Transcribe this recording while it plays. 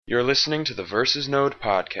You're listening to the Versus Node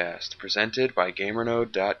podcast, presented by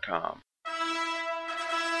GamerNode.com.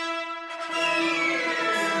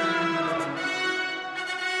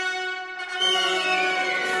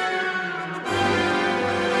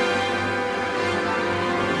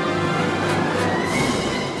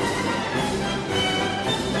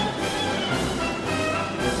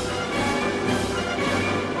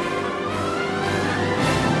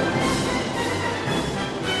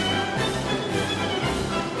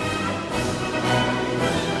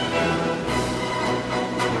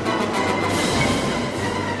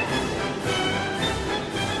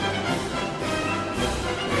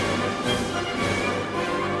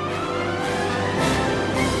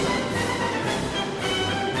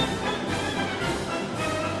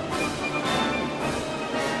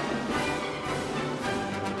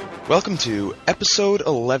 Welcome to episode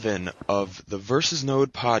 11 of the Versus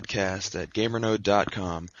Node podcast at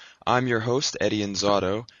GamerNode.com. I'm your host, Eddie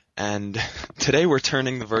Inzauto, and today we're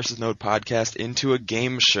turning the Versus Node podcast into a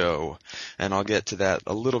game show, and I'll get to that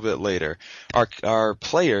a little bit later. Our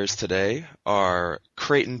players today are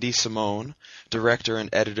Creighton DeSimone, director and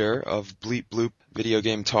editor of Bleep Bloop video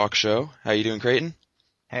game talk show. How you doing, Creighton?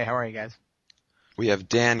 Hey, how are you guys? We have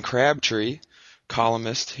Dan Crabtree,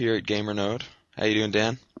 columnist here at GamerNode. How you doing,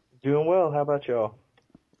 Dan? Doing well. How about y'all?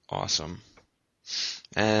 Awesome.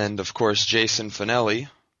 And, of course, Jason Finelli.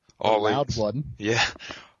 Always. Loud blood. Yeah.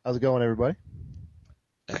 How's it going, everybody?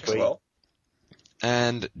 Excellent.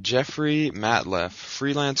 And Jeffrey Matleff,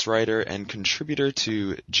 freelance writer and contributor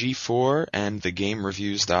to G4 and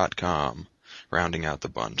TheGameReviews.com, rounding out the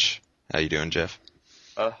bunch. How you doing, Jeff?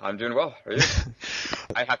 I'm doing well. Are you?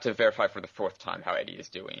 I have to verify for the fourth time how Eddie is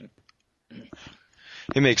doing.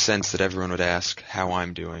 It makes sense that everyone would ask how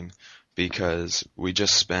I'm doing, because we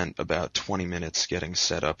just spent about 20 minutes getting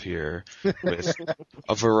set up here with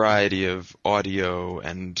a variety of audio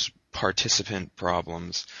and participant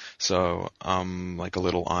problems. So I'm like a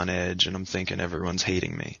little on edge, and I'm thinking everyone's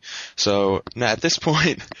hating me. So now at this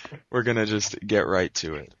point, we're going to just get right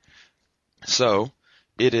to it. So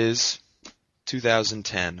it is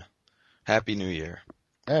 2010. Happy New Year.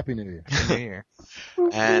 Happy New Year. Happy New Year.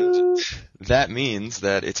 And that means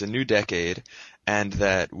that it's a new decade and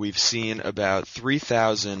that we've seen about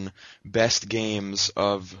 3,000 best games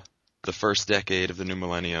of the first decade of the new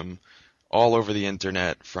millennium all over the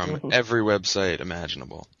internet from every website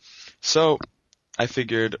imaginable. So I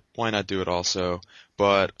figured, why not do it also?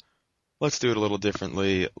 But let's do it a little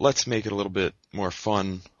differently. Let's make it a little bit more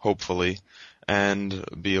fun, hopefully, and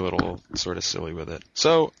be a little sort of silly with it.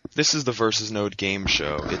 So, this is the Versus Node game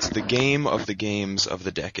show. It's the game of the games of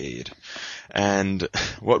the decade. And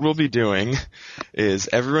what we'll be doing is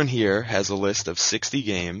everyone here has a list of 60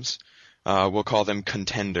 games. We'll call them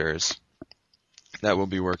contenders that we'll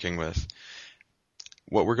be working with.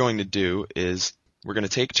 What we're going to do is we're going to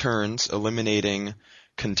take turns eliminating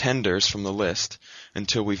contenders from the list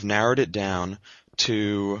until we've narrowed it down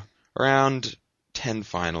to around 10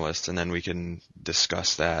 finalists, and then we can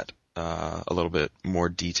discuss that a little bit more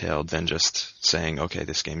detailed than just saying, okay,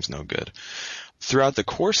 this game's no good. Throughout the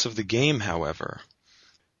course of the game, however,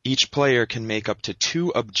 each player can make up to 2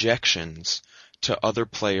 objections to other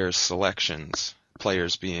players' selections,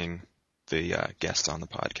 players being the guests on the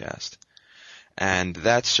podcast. And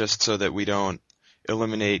that's just so that we don't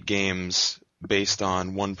eliminate games based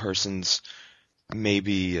on one person's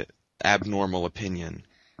maybe abnormal opinion.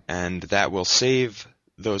 And that will save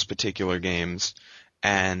those particular games,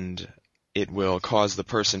 and it will cause the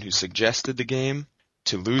person who suggested the game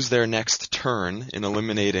to lose their next turn in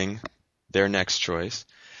eliminating their next choice,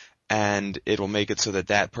 and it will make it so that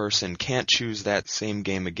that person can't choose that same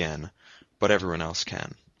game again, but everyone else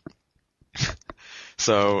can.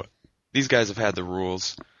 So these guys have had the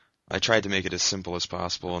rules. I tried to make it as simple as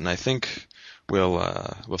possible, and I think we'll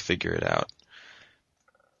figure it out.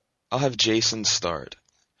 I'll have Jason start.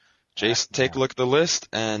 Jason, take a look at the list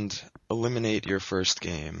and eliminate your first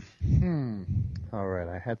game. All right,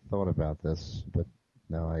 I had thought about this, but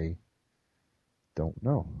now I don't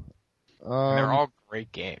know. They're all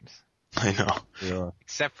great games. I know. Yeah.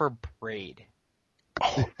 Except for Braid.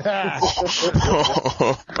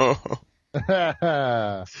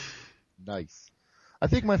 Nice. I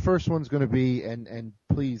think my first one's going to be, and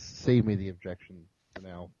please save me the objection for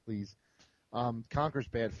now, please. Conker's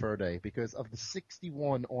Bad Fur Day, because of the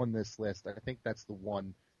 61 on this list, I think that's the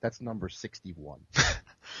one. That's number 61.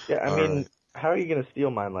 Yeah, I mean, how are you going to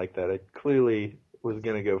steal mine like that? I clearly was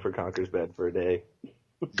going to go for Conker's Bad Fur Day.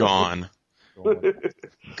 Gone.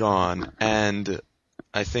 Gone. And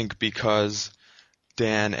I think because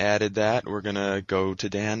Dan added that, we're going to go to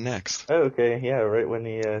Dan next. Oh, okay, yeah, right when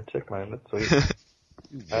he took mine. That's sweet.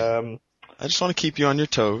 I just want to keep you on your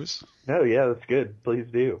toes. No, yeah, that's good. Please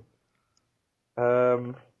do.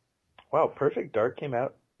 Wow, Perfect Dark came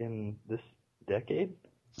out in this decade?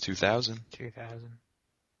 2000. 2000.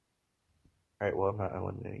 Alright, well, I'm not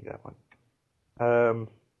eliminating that one. I'm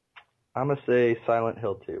gonna say Silent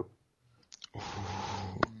Hill 2.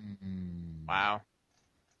 Wow.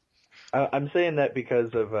 I'm saying that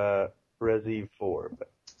because of Resi 4.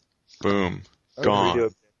 But Boom. Okay. Gone. redo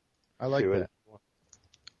it I like to that. it.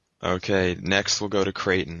 Okay, next we'll go to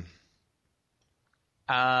Creighton.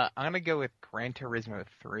 I'm gonna go with Gran Turismo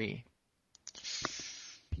 3.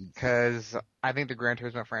 Because I think the Gran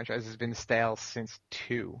Turismo franchise has been stale since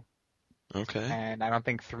 2. Okay. And I don't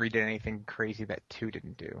think 3 did anything crazy that 2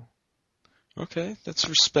 didn't do. Okay, that's a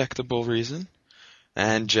respectable reason.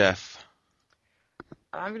 And Jeff.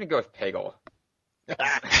 I'm gonna go with Peggle.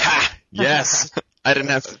 Yes! I didn't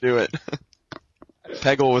have to do it.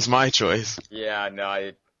 Peggle was my choice. Yeah, no,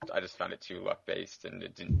 I just found it too luck based and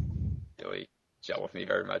it didn't really gel with me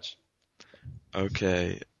very much.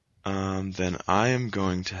 Okay, then I am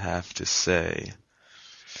going to have to say,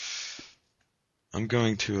 I'm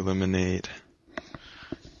going to eliminate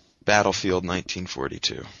Battlefield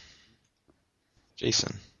 1942.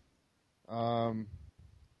 Jason. Let's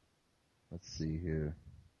see here.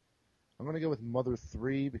 I'm gonna go with Mother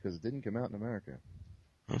 3 because it didn't come out in America.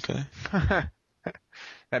 Okay.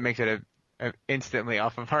 That makes it instantly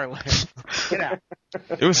off of our list. Get out.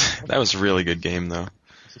 That was a really good game though.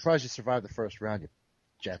 I'm surprised you survived the first round, you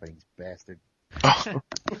Japanese bastard. Oh,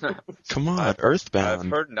 come on, I've Earthbound.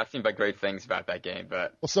 heard nothing but great things about that game,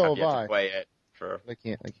 but Well, so I've have yet I. to play it for. I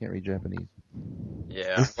can't read Japanese.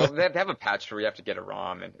 Yeah, well, they have a patch where you have to get a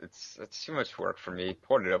ROM, and it's too much work for me.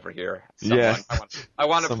 Port it over here. Yeah. I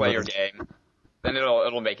want to play your Somebody. game. Then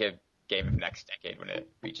it'll make a game of next decade when it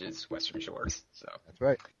reaches Western shores. So That's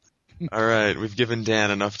right. All right, we've given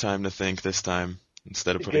Dan enough time to think this time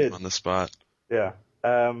instead of putting him Good. on the spot. Yeah.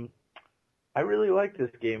 I really like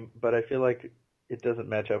this game, but I feel like it doesn't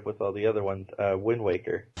match up with all the other ones. Wind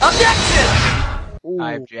Waker. Ooh,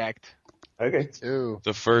 I object. Okay. too.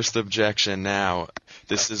 The first objection now.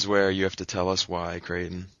 This is where you have to tell us why,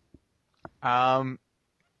 Creighton.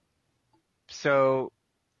 So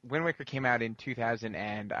Wind Waker came out in 2000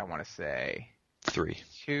 and I want to say 3.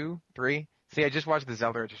 2, 3. See, I just watched the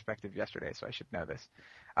Zelda retrospective yesterday, so I should know this.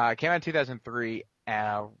 It came out in 2003.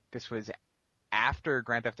 This was after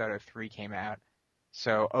Grand Theft Auto 3 came out,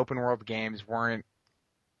 so open world games weren't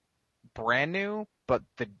brand new, but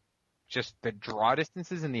the draw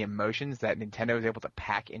distances and the emotions that Nintendo was able to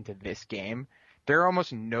pack into this game, there are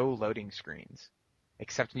almost no loading screens,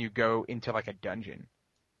 except when you go into like a dungeon.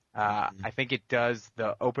 I think it does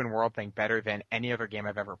the open world thing better than any other game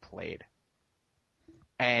I've ever played.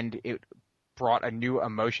 And it brought a new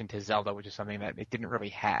emotion to Zelda, which is something that it didn't really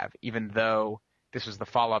have, even though this was the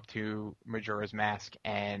follow-up to Majora's Mask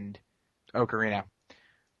and Ocarina.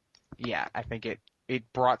 Yeah, I think it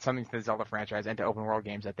brought something to the Zelda franchise and to open world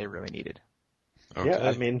games that they really needed. Okay. Yeah,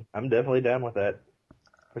 I mean, I'm definitely down with that.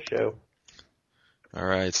 For sure. All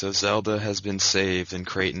right, so Zelda has been saved, and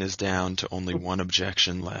Creighton is down to only one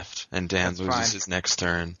objection left, and Dan That's loses fine. his next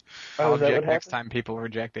turn. I'll is that object what next happened? time people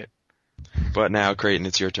reject it. But now, Creighton,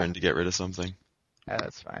 it's your turn to get rid of something.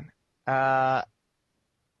 That's fine. Oh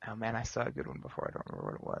man, I saw a good one before. I don't remember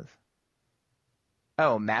what it was.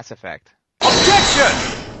 Oh, Mass Effect.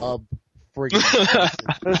 Friggin'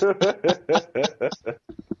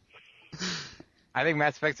 I think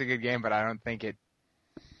Mass Effect's a good game, but I don't think it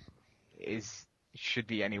should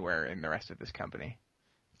be anywhere in the rest of this company.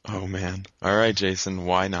 Oh, man. All right, Jason,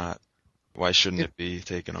 why not? Why shouldn't it be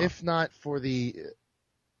taken off? If not for the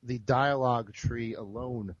dialogue tree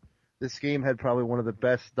alone, this game had probably one of the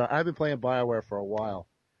best. I've been playing BioWare for a while,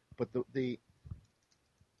 but the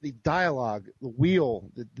dialogue, the wheel,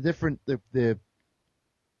 the different the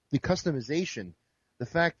customization, the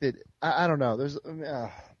fact that I don't know. There's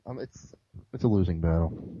it's a losing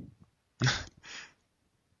battle.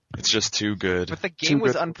 It's just too good. But the Too game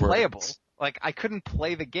was good for unplayable. words. Like, I couldn't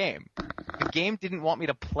play the game. The game didn't want me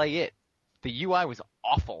to play it. The UI was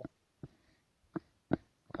awful.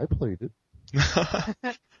 I played it.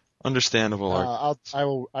 Understandable. I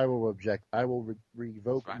will object. I will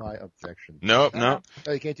revoke Fine. my objection. Nope, nope.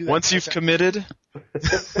 Oh, you can't do that. Once you've Okay. committed,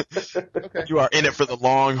 Okay. you are in it for the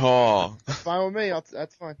long haul. That's fine with me.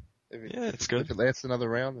 That's fine. Yeah, it's If good. it lasts another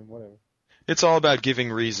round, then whatever. It's all about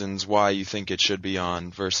giving reasons why you think it should be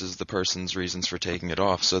on versus the person's reasons for taking it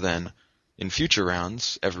off, so then in future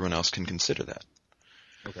rounds, everyone else can consider that.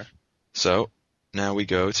 Okay. So, now we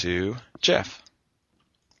go to Jeff.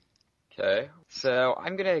 Okay, so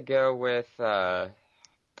I'm gonna go with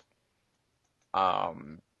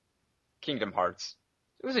Kingdom Hearts.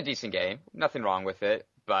 It was a decent game. Nothing wrong with it,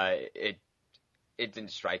 but it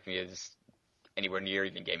didn't strike me as anywhere near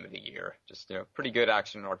even Game of the Year. Just, pretty good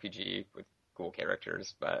action RPG with cool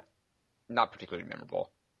characters, but not particularly memorable.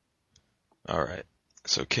 All right.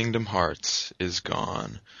 So Kingdom Hearts is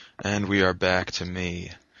gone, and we are back to me.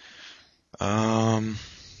 It's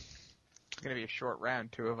gonna be a short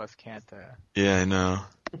round. Two of us can't Yeah, I know.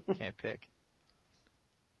 pick.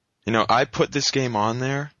 I put this game on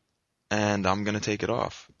there, and I'm gonna take it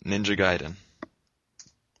off. Ninja Gaiden,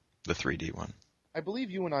 the 3D one. I believe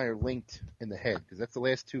you and I are linked in the head because that's the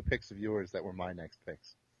last two picks of yours that were my next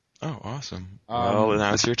picks. Oh, awesome. Well,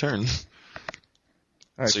 now it's your turn. All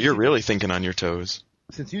right, So you're really thinking on your toes.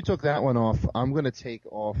 Since you took that one off, I'm going to take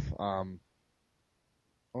off. I'm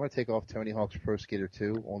going to take off Tony Hawk's Pro Skater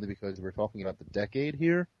 2 only because we're talking about the decade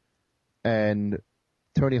here, and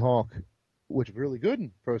Tony Hawk, which is really good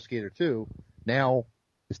in Pro Skater 2, now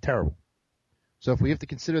is terrible. So if we have to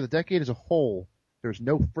consider the decade as a whole, there's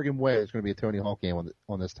no friggin' way there's going to be a Tony Hawk game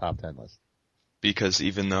on this top 10 list. Because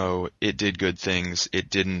even though it did good things, it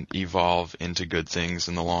didn't evolve into good things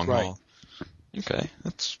in the long haul. Okay,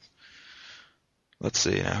 let's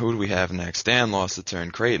see. Now, who do we have next? Dan lost the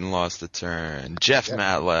turn. Creighton lost the turn. Jeff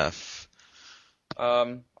Matleff.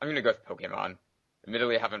 I'm going to go with Pokemon.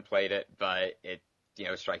 Admittedly, I haven't played it, but it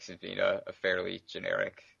strikes as being a fairly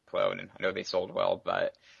generic clone, and I know they sold well,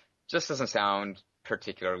 but just doesn't sound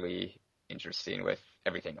particularly interesting with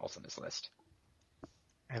everything else on this list.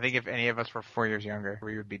 I think if any of us were 4 years younger,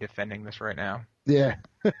 we would be defending this right now. Yeah.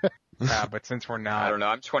 But since we're not, I don't know.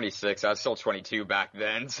 I'm 26. I was still 22 back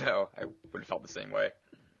then, so I would have felt the same way.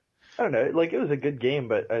 I don't know. It was a good game,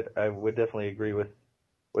 but I would definitely agree with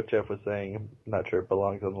what Jeff was saying. I'm not sure it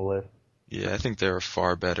belongs on the list. Yeah, I think there are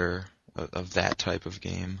far better of that type of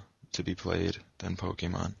game to be played than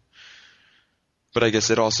Pokemon. But I guess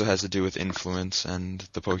it also has to do with influence, and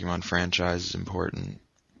the Pokemon franchise is important.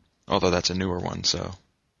 Although that's a newer one, so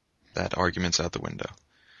that argument's out the window.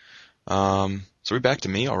 So we're back to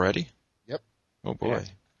me already? Yep. Oh boy.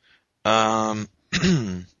 Yeah.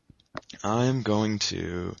 I'm going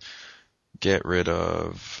to get rid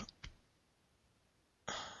of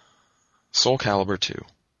Soul Calibur 2.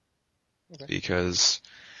 Okay. Because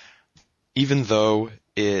even though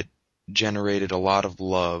it generated a lot of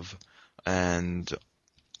love and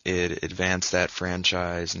it advanced that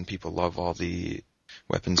franchise and people love all the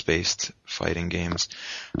weapons-based fighting games,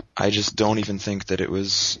 I just don't even think that it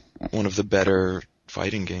was one of the better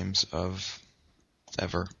fighting games of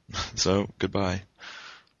ever. So, goodbye.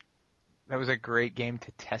 That was a great game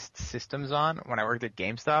to test systems on when I worked at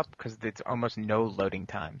GameStop because it's almost no loading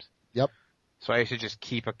times. Yep. So I used to just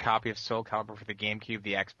keep a copy of Soul Calibur for the GameCube,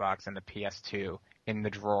 the Xbox, and the PS2 in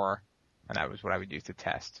the drawer, and that was what I would use to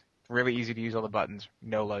test. Really easy to use all the buttons,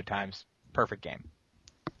 no load times, perfect game.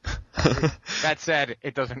 That said,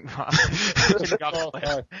 it doesn't.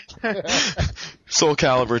 Soul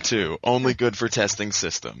Calibur 2, only good for testing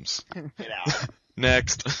systems. Get out.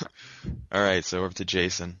 Next. All right, so over to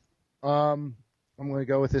Jason. I'm going to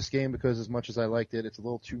go with this game because as much as I liked it, it's a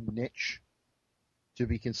little too niche to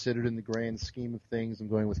be considered in the grand scheme of things. I'm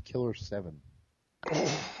going with Killer 7.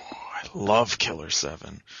 Oh, I love Killer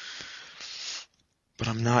 7. But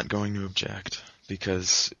I'm not going to object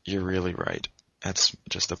because you're really right. That's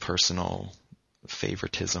just a personal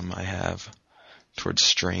favoritism I have towards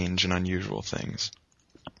strange and unusual things.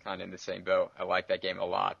 Kind of in the same boat. I like that game a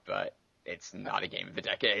lot, but it's not a game of the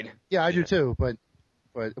decade. Yeah, I do too, but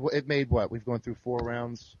it made what? We've gone through 4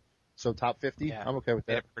 rounds, so top 50? Yeah. I'm okay with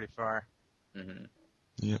that. Yeah, pretty far. Mm-hmm.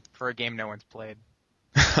 Yeah. For a game no one's played.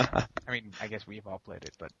 I mean, I guess we've all played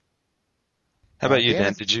it, but... How about you,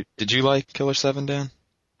 Dan? Did you like Killer 7, Dan?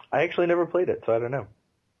 I actually never played it, so I don't know.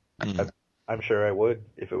 Mm. I'm sure I would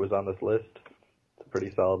if it was on this list. It's a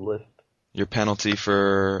pretty solid list. Your penalty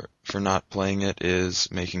for not playing it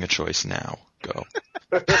is making a choice now. Go.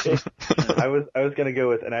 I was gonna go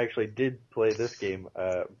with, and I actually did play this game,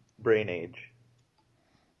 Brain Age.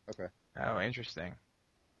 Okay. Oh, interesting.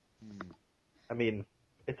 I mean,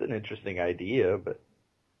 it's an interesting idea, but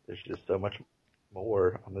there's just so much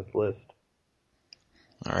more on this list.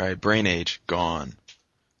 All right, Brain Age, gone.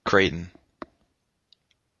 Creighton.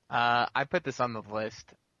 I put this on the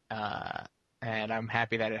list, and I'm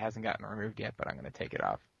happy that it hasn't gotten removed yet, but I'm going to take it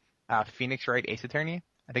off. Phoenix Wright Ace Attorney.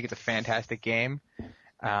 I think it's a fantastic game.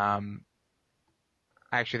 I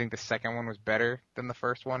actually think the second one was better than the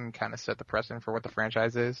first one and kind of set the precedent for what the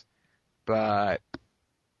franchise is. But,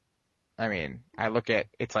 I mean, I look at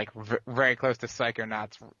it's like very close to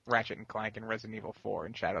Psychonauts, Ratchet and Clank, and Resident Evil 4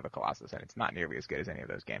 and Shadow of the Colossus, and it's not nearly as good as any of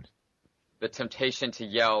those games. the temptation to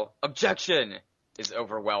yell "objection" is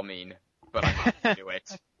overwhelming, but I'm not going to do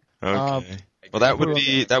it. Okay. Well, that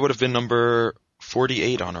would have been number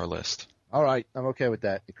 48 on our list. All right, I'm okay with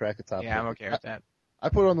that. You crack the top. Yeah, I'm okay with that. I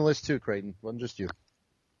put it on the list too, Creighton. Wasn't just you.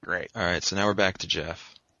 Great. All right, so now we're back to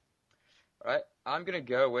Jeff. All right, I'm going to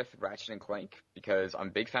go with Ratchet and Clank because I'm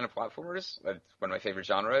a big fan of platformers. That's one of my favorite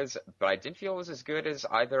genres, but I didn't feel it was as good as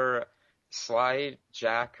either Sly,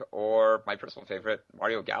 Jack, or my personal favorite,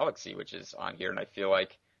 Mario Galaxy, which is on here. And I feel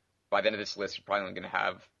like by the end of this list, you're probably only going to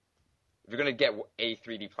have, if you're going to get a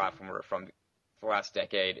 3D platformer from the last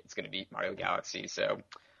decade, it's going to be Mario Galaxy. So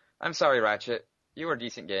I'm sorry, Ratchet. You were a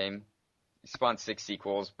decent game. You spawned 6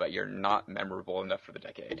 sequels, but you're not memorable enough for the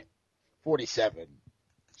decade. 47.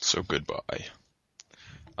 So goodbye.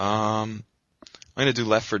 I'm gonna do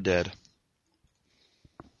Left 4 Dead.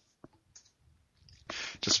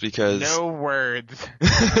 Just because. No words.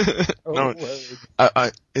 No,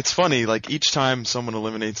 it's funny. Like each time someone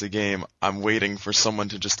eliminates a game, I'm waiting for someone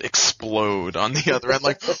to just explode on the other end.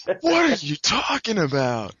 Like, what are you talking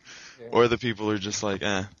about? Yeah. Or the people are just like,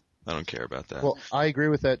 I don't care about that. Well, I agree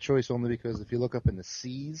with that choice only because if you look up in the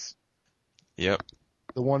C's, Yep.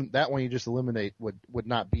 that one you just eliminate would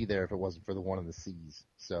not be there if it wasn't for the one in the C's.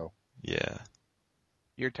 So Yeah.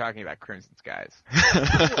 You're talking about Crimson Skies.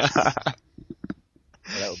 that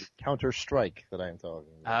would be Counter-Strike that I am talking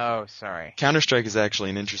about. Oh, sorry. Counter-Strike is actually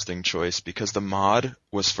an interesting choice because the mod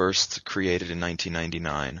was first created in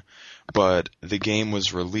 1999, but the game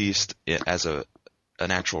was released as an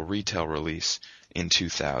actual retail release in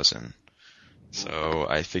 2000. So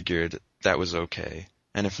I figured that was okay.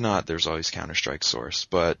 And if not, there's always Counter-Strike Source.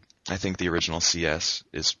 But I think the original CS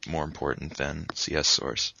is more important than CS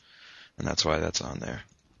Source. And that's why that's on there.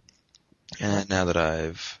 And now that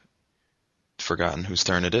I've forgotten whose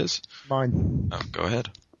turn it is. Mine. Oh, go ahead.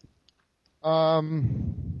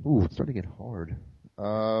 Ooh, it's starting to get hard. I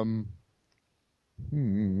want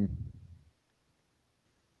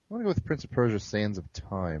to go with Prince of Persia: Sands of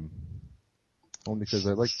Time. Only because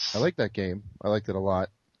I like that game. I liked it a lot.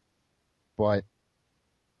 But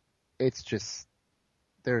it's just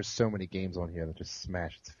there's so many games on here that just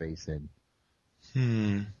smash its face in.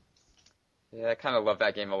 Yeah, I kind of love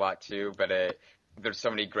that game a lot too, but there's so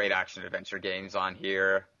many great action adventure games on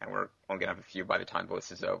here, and we're only gonna have a few by the time the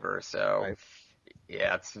list is over. So, Right.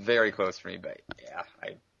 Yeah, it's very close for me. But yeah,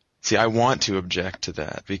 I want to object to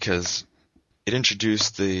that because it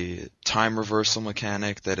introduced the time reversal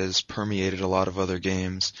mechanic that has permeated a lot of other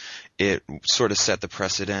games. It sort of set the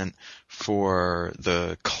precedent for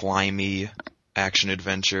the climby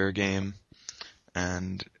action-adventure game.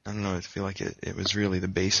 And I don't know, I feel like it was really the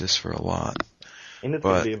basis for a lot. And it's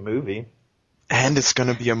going to be a movie. And it's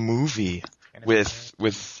going to be a movie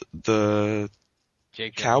with the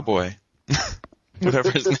Jake cowboy.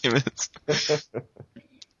 Whatever his name is.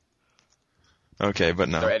 Okay, but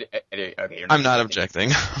no. So okay, you're I'm not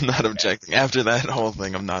objecting. I'm not objecting. After that whole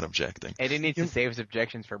thing, I'm not objecting. Eddie needs to save his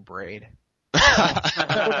objections for Braid.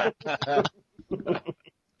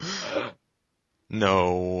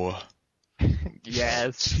 No.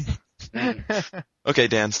 Yes. Okay,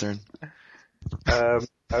 Dan's turn. I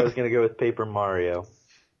was going to go with Paper Mario.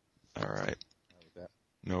 All right.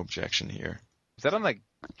 No objection here. Is that on the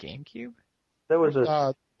GameCube? That was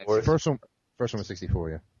a fourth. First one was 64,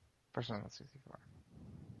 yeah. First one was 64.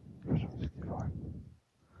 First one was 64.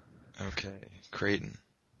 Okay, Creighton.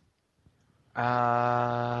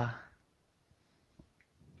 Man.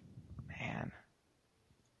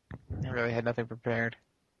 I really had nothing prepared.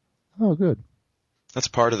 Oh, good. That's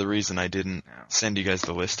part of the reason I didn't No. send you guys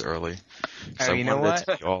the list early. 'Cause Oh, I you know wanted it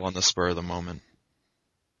what? to be all on the spur of the moment.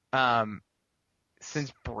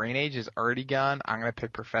 Since Brain Age is already gone, I'm gonna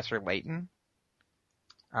pick Professor Layton.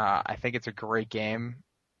 I think it's a great game,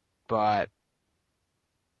 but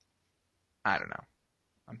I don't know.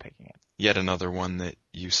 I'm picking it. Yet another one that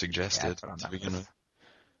you Yeah, suggested that's what I'm to not begin with. with.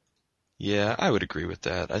 Yeah, I would agree with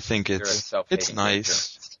that. I think You're a it's self-hating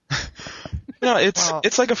nice. No, Well-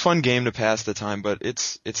 it's like a fun game to pass the time, but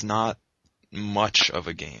it's not much of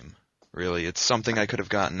a game, really. It's something I could have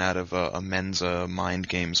gotten out of a Mensa Mind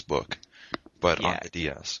Games book, but on Yeah. the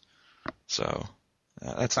DS. So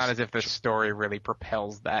that's It's not as if the story really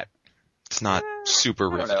propels that. it's not super I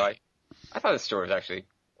don't risky. know. I thought the story was actually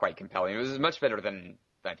quite compelling. It was much better than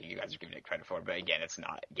I think you guys are giving it credit for. But again, it's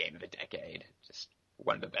not game of the decade. Just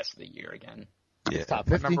one of the best of the year again. Yeah. Top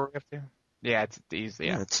What 50. number we have to? Yeah, it's easy.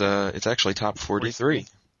 Yeah. It's actually top 43.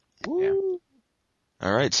 Woo.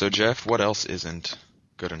 All right, so Jeff, what else isn't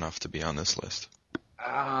good enough to be on this list?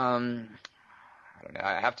 I I don't know.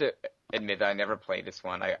 I have to admit that I never played this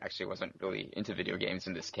one. I actually wasn't really into video games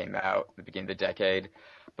when this came out at the beginning of the decade.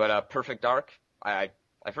 But Perfect Dark, I've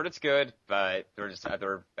heard it's good, but there's just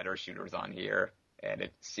other better shooters on here, and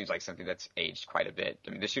it seems like something that's aged quite a bit.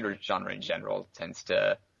 I mean, the shooter genre in general tends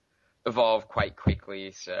to evolve quite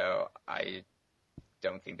quickly, so I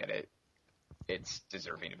don't think that it's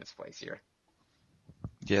deserving of its place here.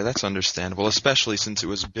 Yeah, that's understandable, especially since it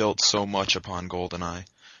was built so much upon GoldenEye,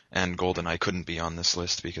 and GoldenEye couldn't be on this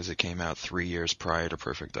list because it came out 3 years prior to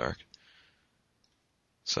Perfect Dark.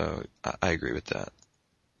 So, I agree with that.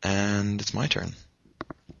 And it's my turn.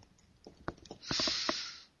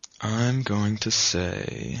 I'm going to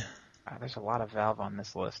say... There's a lot of Valve on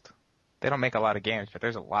this list. They don't make a lot of games, but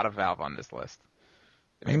there's a lot of Valve on this list.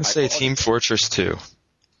 I'm going to say Team Fortress 2.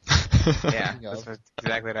 Yeah, that's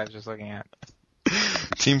exactly what I was just looking at.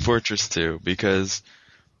 Team Fortress 2, because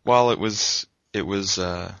while it was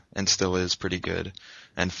and still is pretty good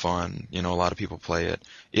and fun, a lot of people play it,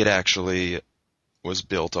 it actually was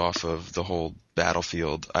built off of the whole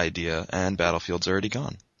Battlefield idea, and Battlefield's already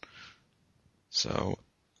gone. So,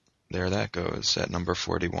 there that goes at number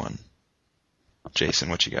 41. Jason,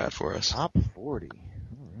 what you got for us? Top 40.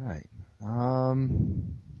 All right.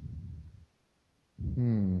 I'm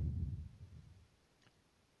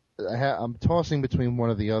tossing between one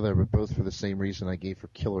or the other, but both for the same reason I gave for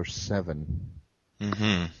Killer 7.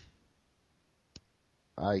 Mm-hmm.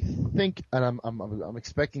 I think, and I'm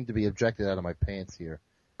expecting to be ejected out of my pants here,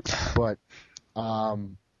 but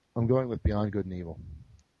I'm going with Beyond Good and Evil.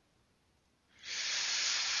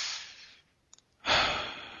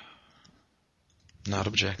 Not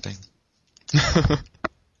objecting.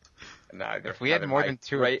 No, if we had more than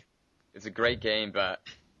two, it's a great game, but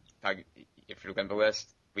if you look at the list,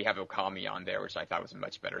 we have Okami on there, which I thought was a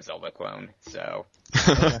much better Zelda clone. So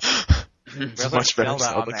it's a much better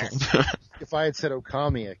Zelda clone. If I had said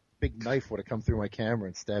Okami, a big knife would have come through my camera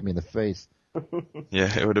and stabbed me in the face.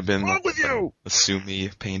 Yeah, it would have been Wrong with you? A Sumi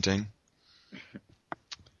painting.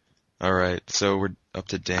 All right, so we're up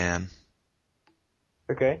to Dan.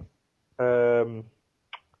 Okay.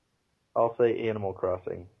 I'll say Animal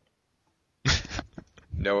Crossing.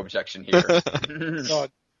 No objection here.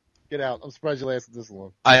 Dog, get out. I'm surprised you lasted this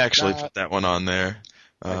long. I actually put that one on there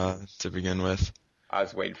to begin with. I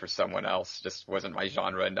was waiting for someone else. Just wasn't my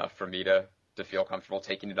genre enough for me to feel comfortable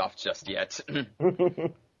taking it off just yet.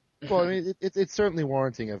 Well, I mean, it's certainly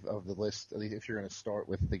warranting of the list, if you're going to start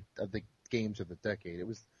with the games of the decade. It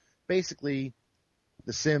was basically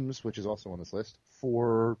The Sims, which is also on this list,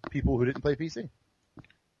 for people who didn't play PC.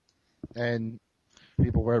 And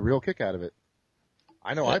people got a real kick out of it.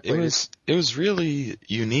 I know I played it. It was really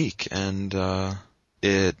unique, and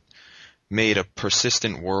it made a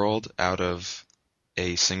persistent world out of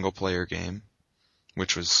a single-player game,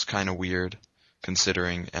 which was kind of weird,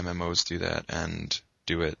 considering MMOs do that and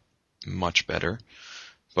do it much better.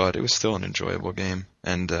 But it was still an enjoyable game,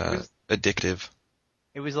 and addictive.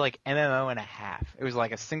 It was like MMO and a half. It was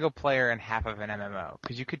like a single player and half of an MMO,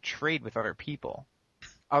 because you could trade with other people.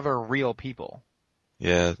 Other real people.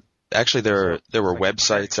 Yeah. Actually, there were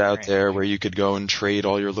websites out there where you could go and trade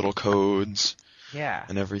all your little codes. Yeah.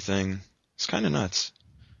 And everything. It's kind of nuts.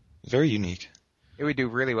 Very unique. It would do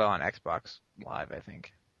really well on Xbox Live, I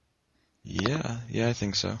think. Yeah, I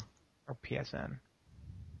think so. Or PSN.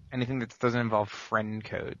 Anything that doesn't involve friend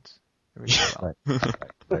codes. It would do well.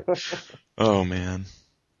 Right. Oh, man.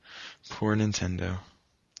 Poor Nintendo.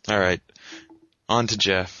 All right. On to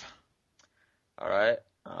Jeff. All right.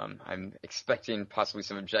 I'm expecting possibly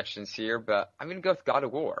some objections here, but I'm going to go with God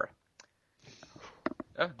of War.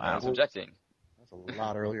 Oh, I was objecting. That's a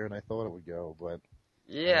lot earlier than I thought it would go, but...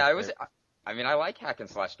 Yeah, I like hack and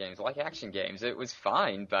slash games. I like action games. It was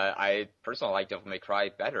fine, but I personally like Devil May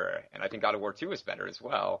Cry better, and I think God of War 2 is better as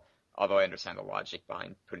well. Although I understand the logic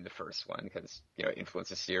behind putting the first one because, it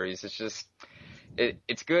influences the series. It's just,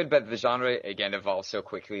 it's good, but the genre, again, evolves so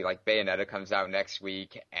quickly. Like, Bayonetta comes out next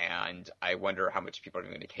week, and I wonder how much people are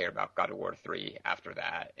going to care about God of War 3 after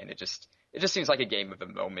that. And it just seems like a game of the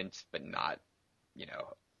moment, but not,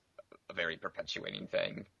 a very perpetuating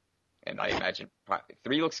thing. And I imagine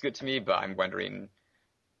 3 looks good to me, but I'm wondering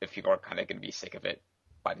if people are kind of going to be sick of it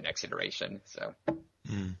by the next iteration, so...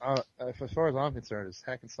 As far as I'm concerned, as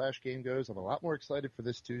hack and slash game goes, I'm a lot more excited for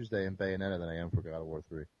this Tuesday in Bayonetta than I am for God of War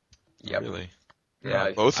 3. Yep. Really? Yeah,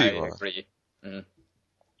 both of you I are. agree. Mm.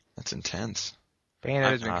 That's intense.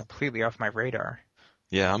 Bayonetta's been completely off my radar.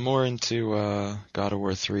 Yeah, I'm more into God of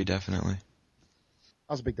War 3, definitely.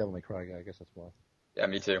 I was a big Devil May Cry guy, I guess that's why. Yeah,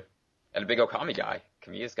 me too. And a big Okami guy.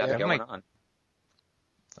 Kamiya's got it going on.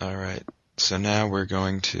 All right. So now we're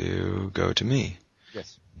going to go to me.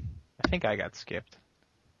 Yes. think I got skipped.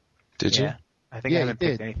 Did Yeah. I think Yeah, I you haven't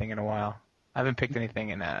picked did. anything in a while. I haven't picked anything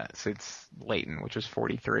in since Leighton, which was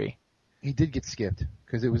 43. He did get skipped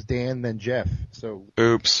because it was Dan then Jeff. So you?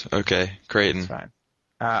 Oops. Okay. It's Creighton. fine.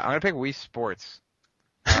 I'm gonna pick Wii Sports.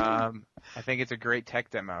 I think it's a great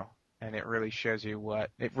tech demo, and it really shows you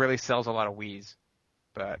it really sells a lot of Wiis,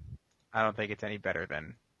 but I don't think it's any better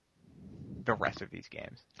than the rest of these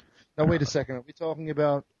games. now wait a second. Are we talking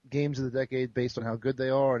about games of the decade based on how good they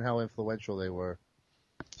are and how influential they were?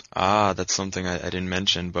 That's something I didn't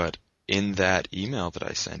mention, but in that email that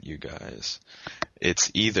I sent you guys,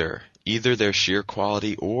 it's either their sheer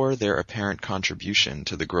quality or their apparent contribution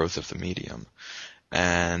to the growth of the medium.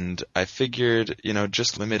 And I figured,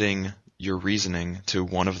 just limiting your reasoning to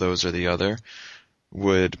one of those or the other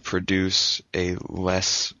would produce a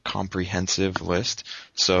less comprehensive list.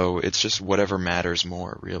 So it's just whatever matters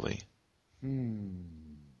more, really.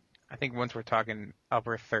 I think once we're talking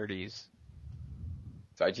upper 30s.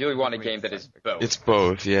 So ideally, we want a game that is both. It's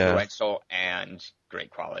both, yeah. Influential and great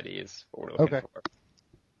quality is what we're looking Okay. for.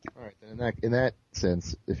 All right. Then in that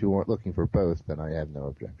sense, if you weren't looking for both, then I have no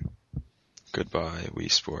objection. Goodbye,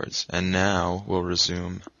 Wii Sports. And now we'll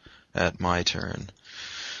resume at my turn.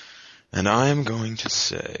 And I am going to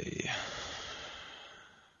say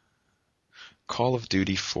Call of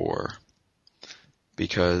Duty 4.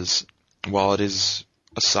 Because while it is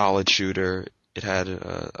a solid shooter, it had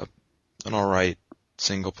an alright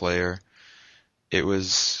single player. It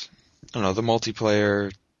was, the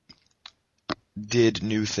multiplayer did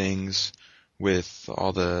new things with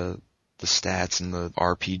all the stats and the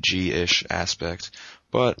RPG-ish aspect,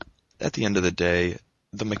 but at the end of the day,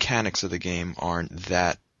 the mechanics of the game aren't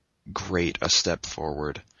that great a step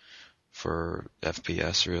forward for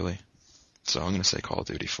FPS, really. So I'm going to say Call of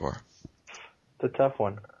Duty 4. It's a tough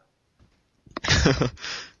one.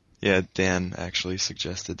 Yeah, Dan actually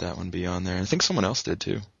suggested that one be on there. I think someone else did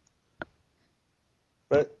too.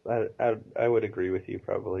 But I would agree with you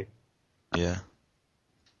probably. Yeah.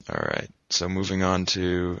 Alright, so moving on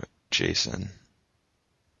to Jason.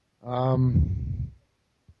 I'm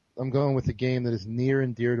going with a game that is near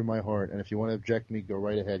and dear to my heart, and if you want to object me, go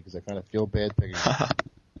right ahead because I kind of feel bad picking it.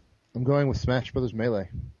 I'm going with Smash Brothers Melee.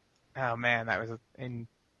 Oh man, I was going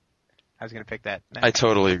to pick that. I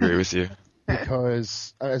totally agree with you.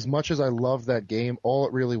 Because as much as I love that game, all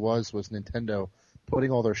it really was Nintendo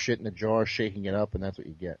putting all their shit in a jar, shaking it up, and that's what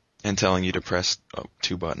you get. And telling you to press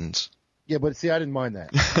 2 buttons. Yeah, but see, I didn't mind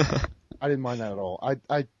that. I didn't mind that at all.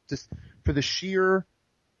 I just, for the sheer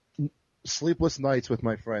sleepless nights with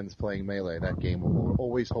my friends playing Melee, that game will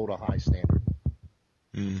always hold a high standard.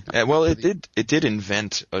 Well, it did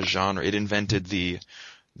invent a genre. It invented the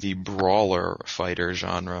brawler fighter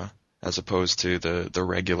genre as opposed to the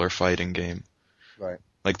regular fighting game. Right.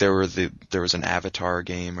 Like there was an Avatar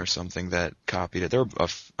game or something that copied it. There were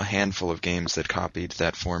a handful of games that copied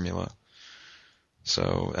that formula.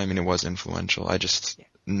 So, I mean, it was influential. I just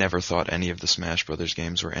never thought any of the Smash Brothers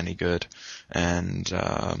games were any good. And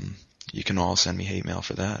you can all send me hate mail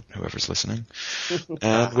for that, whoever's listening.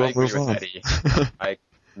 And we'll I agree move with on. Eddie. I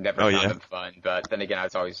never found them fun, but then again, I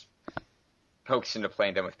was always coaxed into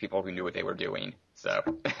playing them with people who knew what they were doing. So.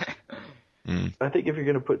 I think if you're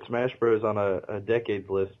going to put Smash Bros. On a decades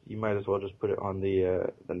list, you might as well just put it on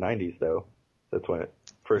the 90s, though. That's when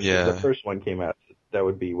the first one came out. That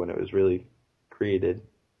would be when it was really created.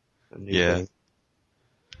 A new thing.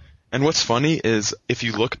 And what's funny is if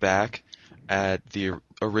you look back at the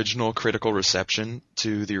original critical reception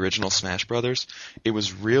to the original Smash Brothers, it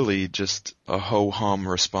was really just a ho-hum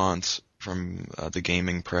response from the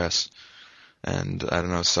gaming press. And I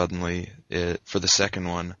don't know, suddenly for the second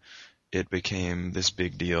one, it became this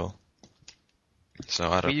big deal.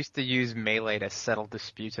 So We used to use Melee to settle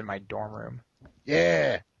disputes in my dorm room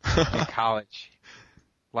Yeah. in college.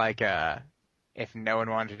 Like, if no one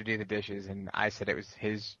wanted to do the dishes and I said it was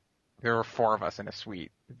his, there were 4 of us in a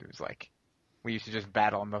suite. It was like, we used to just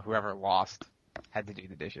battle and whoever lost had to do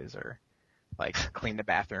the dishes or, like, clean the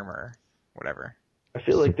bathroom or whatever. I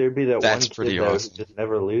feel like there'd be that That's one pretty kid who awesome. just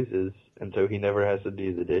never loses, and so he never has to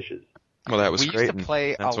do the dishes. Well, that was We great. used to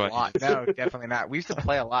play a That's why- lot. No, definitely not. We used to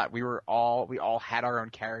play a lot. We all had our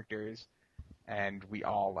own characters, and we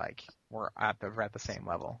all were at the same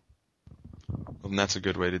level. And that's a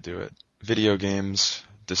good way to do it. Video games,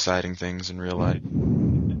 deciding things in real life.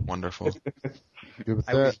 Wonderful. Good with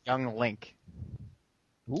I that. was young Link.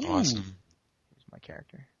 Ooh, Awesome. Was my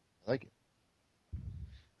character. I like it.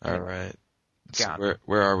 All right. So Got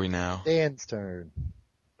where are we now? Dan's turn.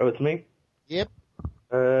 Oh, it's me? Yep.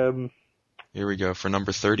 Here we go for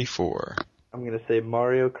number 34. I'm going to say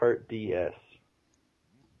Mario Kart DS.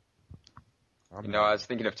 I was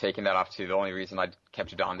thinking of taking that off too. The only reason I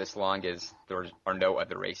kept it on this long is there are no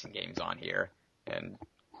other racing games on here. And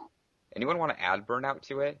anyone want to add Burnout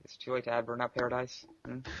to it? Is it too late to add Burnout Paradise?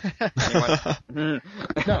 Anyone?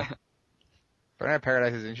 No. Burnout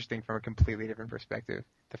Paradise is interesting from a completely different perspective.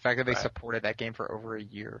 The fact that they supported that game for over a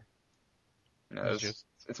year. No,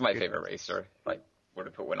 it's my favorite racer. If I were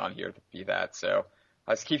to put one on here, to be that. So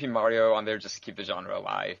I was keeping Mario on there just to keep the genre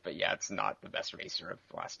alive. But yeah, it's not the best racer of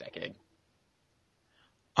the last decade.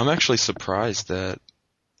 I'm actually surprised that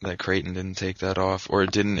Creighton didn't take that off, or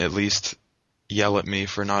didn't at least yell at me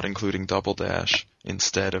for not including Double Dash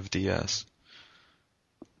instead of DS.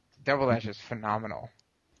 Double Dash is phenomenal.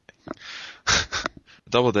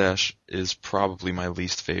 Double Dash is probably my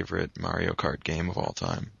least favorite Mario Kart game of all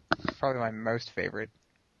time. Probably my most favorite.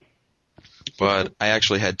 But I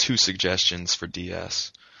actually had 2 suggestions for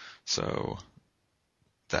DS, so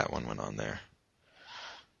that one went on there.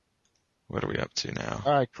 What are we up to now?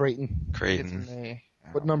 All right, Creighton.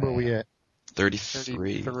 What number are we at?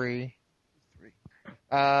 33. 33.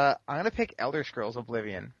 I'm gonna pick Elder Scrolls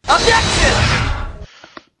Oblivion.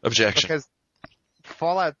 Objection. Because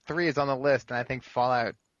Fallout 3 is on the list, and I think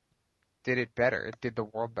Fallout did it better. It did the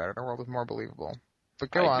world better. The world was more believable.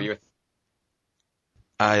 But go on.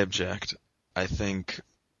 I object. I think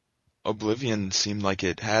Oblivion seemed like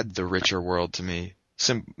it had the richer world to me.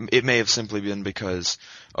 It may have simply been because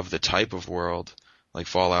of the type of world. Like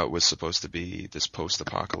Fallout was supposed to be this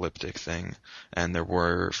post-apocalyptic thing, and there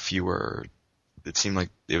were fewer. It seemed like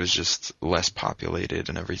it was just less populated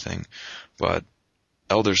and everything. But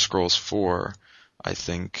Elder Scrolls 4, I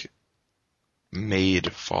think,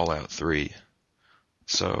 made Fallout 3.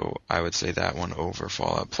 So I would say that one over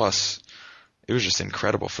Fallout. Plus, it was just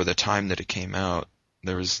incredible for the time that it came out.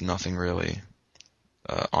 There was nothing really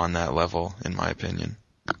on that level, in my opinion.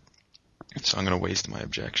 So I'm going to waste my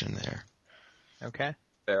objection there. Okay.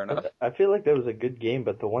 Fair enough. I feel like that was a good game,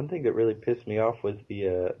 but the one thing that really pissed me off was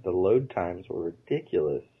the load times were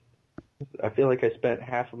ridiculous. I feel like I spent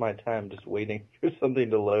half of my time just waiting for something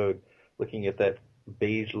to load, looking at that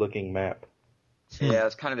beige-looking map. Yeah,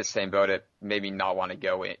 it's kind of the same boat. It made me not want to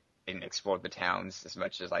go in and explore the towns as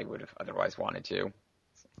much as I would have otherwise wanted to.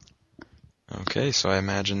 Okay, so I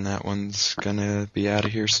imagine that one's gonna be out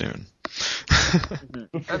of here soon.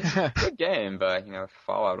 That's a good game, but,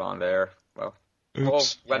 Fallout on there. Well, we'll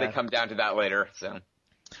let it come down to that later, so.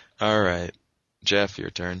 Alright. Jeff, your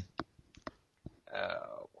turn.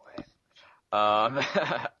 Oh, boy.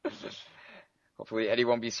 Hopefully Eddie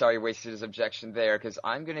won't be sorry he wasted his objection there, because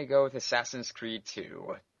I'm going to go with Assassin's Creed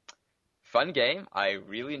 2. Fun game. I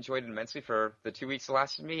really enjoyed it immensely for the 2 weeks it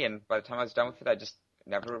lasted me, and by the time I was done with it, I just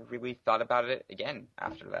never really thought about it again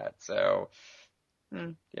after that. So,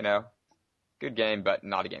 good game, but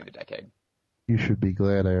not a game of the decade. You should be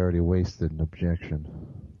glad I already wasted an objection.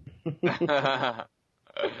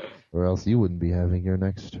 Or else you wouldn't be having your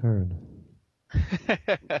next turn.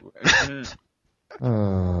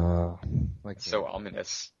 So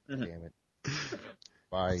ominous. Damn it.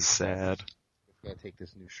 Bye. Sad. I gotta take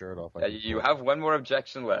this new shirt off. You have one more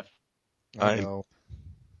objection left. I know.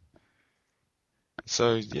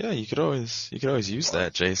 So yeah, you could always use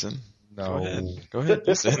that, Jason. No. Go ahead.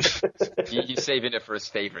 Use it. He's saving it for his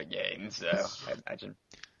favorite game, so I imagine.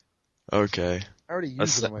 Okay. I already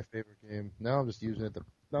used it on my favorite game. Now I'm just using it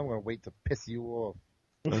now I'm gonna wait to piss you off.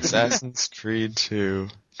 Assassin's Creed 2,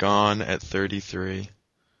 gone at 33.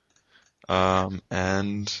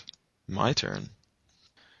 And my turn.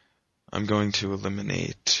 I'm going to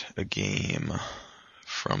eliminate a game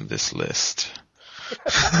from this list.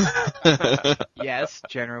 Yes,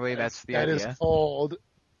 generally that's the idea. That is called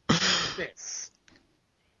this.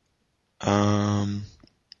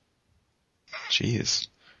 Jeez.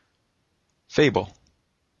 Fable.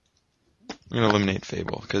 I'm going to eliminate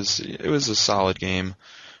Fable, because it was a solid game,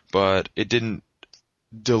 but it didn't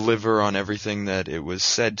deliver on everything that it was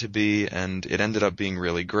said to be, and it ended up being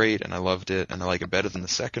really great, and I loved it, and I like it better than the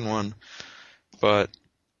second one, but,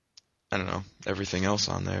 I don't know, everything else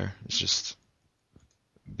on there is just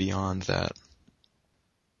beyond that.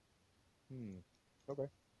 Okay.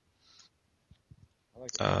 I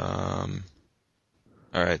like that.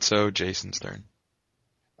 Alright, so Jason's turn.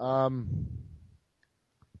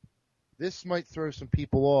 This might throw some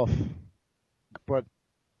people off, but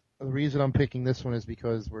the reason I'm picking this one is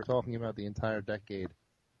because we're talking about the entire decade,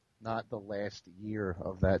 not the last year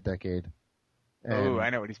of that decade. Oh,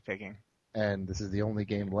 I know what he's picking. And this is the only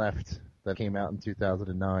game left that came out in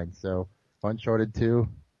 2009. So, Uncharted 2,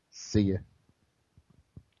 see ya.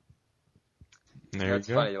 There That's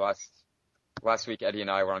you go. funny. Last week, Eddie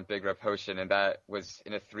and I were on Big Red Potion, and that was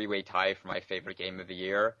in a 3-way tie for my favorite game of the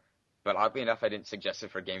year. but oddly enough, I didn't suggest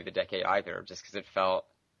it for Game of the Decade either, just because it felt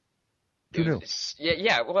Too new.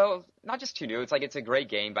 Yeah. Well, not just too new. It's like it's a great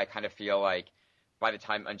game, but I kind of feel like by the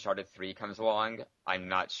time Uncharted 3 comes along, I'm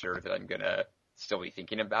not sure that I'm gonna still be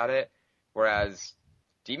thinking about it. Whereas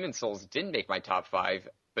Demon's Souls didn't make my top 5,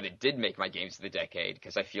 but it did make my Games of the Decade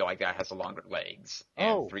because I feel like that has a longer legs.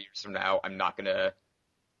 And 3 years from now, I'm not gonna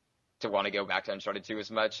want to go back to Uncharted 2 as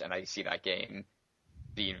much, and I see that game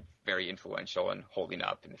being very influential and holding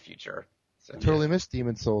up in the future. So, Totally missed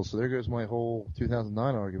Demon's Souls, so there goes my whole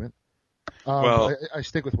 2009 argument. Well, I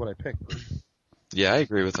stick with what I picked. Yeah, I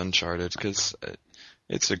agree with Uncharted because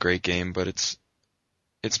it's a great game, but it's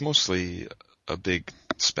mostly a big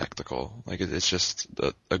spectacle. Like it's just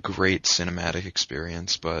a great cinematic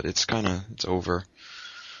experience, but it's over.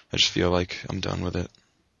 I just feel like I'm done with it.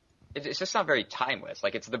 It's just not very timeless.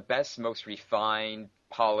 Like it's the best, most refined,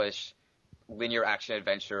 polished linear action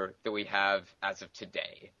adventure that we have as of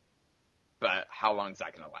today. But how long is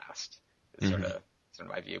that going to last? Is sort of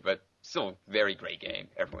my view. But still, very great game.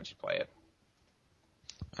 Everyone should play it.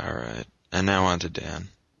 All right, and now on to Dan.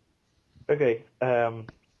 Okay,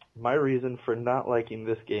 my reason for not liking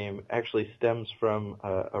this game actually stems from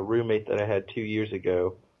a roommate that I had 2 years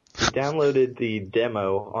ago. He downloaded the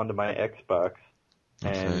demo onto my Xbox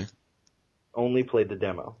and only played the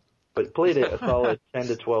demo, but played it a solid 10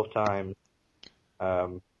 to 12 times,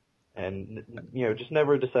 and just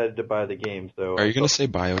never decided to buy the game. So are you going to say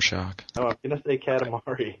BioShock? No, I'm going to say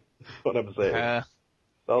Katamari. That's what I'm saying.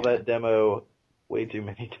 Saw that demo way too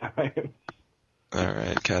many times. All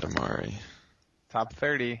right, Katamari. Top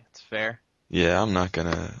 30. It's fair. Yeah, I'm not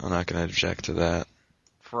gonna object to that.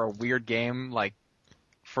 For a weird game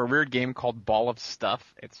called Ball of Stuff,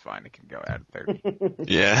 it's fine. It can go at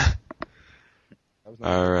 30. Yeah.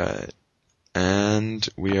 All right. And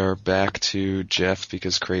we are back to Jeff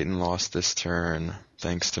because Creighton lost this turn,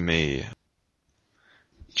 thanks to me.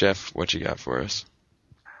 Jeff, what you got for us?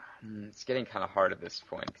 It's getting kind of hard at this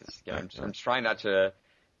point because I'm trying not to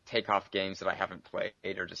take off games that I haven't played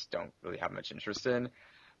or just don't really have much interest in.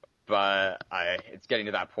 But it's getting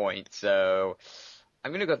to that point, so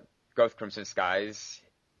I'm going to go with Crimson Skies.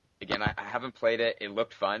 Again, I haven't played it. It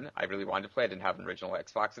looked fun. I really wanted to play it. I didn't have an original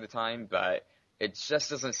Xbox at the time, but it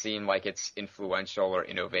just doesn't seem like it's influential or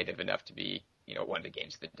innovative enough to be, one of the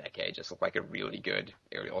games of the decade. It just looked like a really good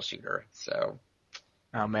aerial shooter. So,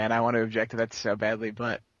 oh man, I want to object to that so badly,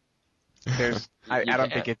 but I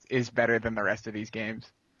don't think it is better than the rest of these games.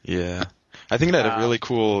 Yeah, I think it had a really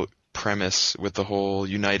cool premise with the whole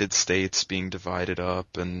United States being divided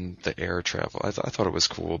up and the air travel. I thought it was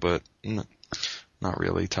cool, but not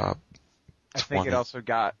really top 20.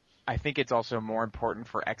 I think it's also more important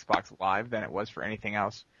for Xbox Live than it was for anything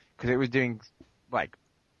else because it was doing like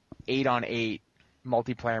 8-on-8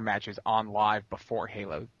 multiplayer matches on Live before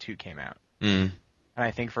Halo 2 came out. And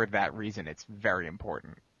I think for that reason, it's very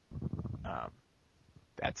important.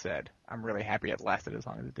 That said, I'm really happy it lasted as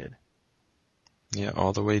long as it did. Yeah,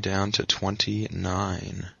 all the way down to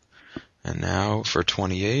 29. And now for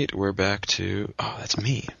 28, we're back to... Oh, that's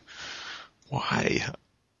me. Why?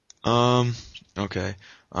 Okay.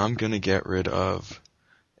 I'm gonna get rid of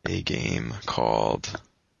a game called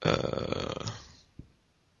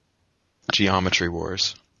Geometry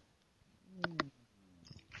Wars.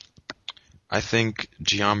 I think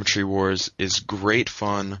Geometry Wars is great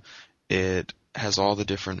fun. It has all the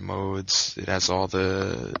different modes. It has all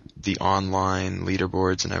the online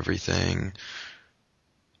leaderboards and everything.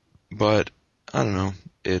 But, I don't know,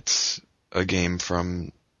 it's a game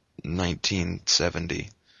from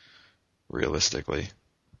 1970, realistically.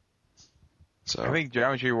 So I think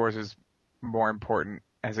Geometry Wars is more important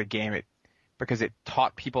as a game because it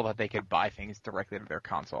taught people that they could buy things directly to their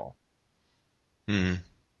console.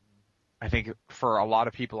 I think for a lot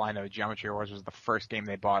of people I know, Geometry Wars was the first game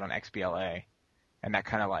they bought on XBLA, and that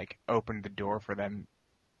kind of like opened the door for them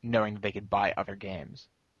knowing that they could buy other games.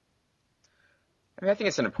 I mean, I think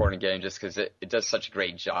it's an important game just because it does such a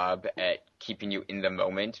great job at keeping you in the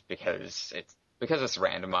moment because it's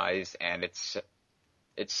randomized and it's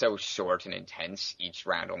so short and intense. Each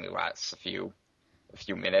round only lasts a few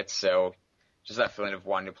minutes, so just that feeling of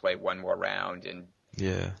wanting to play one more round and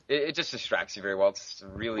it just distracts you very well. It's a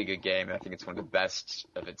really good game, and I think it's one of the best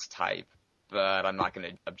of its type. But I'm not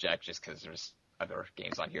going to object just because there's other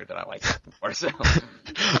games on here that I like more. So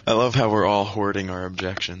I love how we're all hoarding our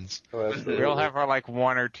objections. We all have our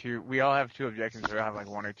one or two. We all have two objections. We all have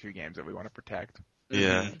one or two games that we want to protect.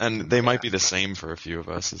 Yeah, and they might be the same for a few of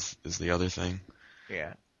us. Is the other thing.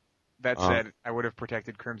 Yeah. That said, I would have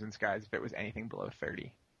protected Crimson Skies if it was anything below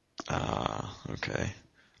 30. Okay.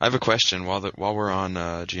 I have a question while we're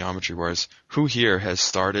on Geometry Wars. Who here has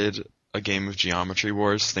started a game of Geometry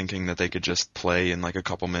Wars thinking that they could just play in like a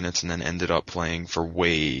couple minutes and then ended up playing for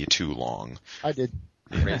way too long? I did.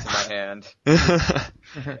 Raising my hand.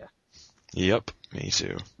 Yep, me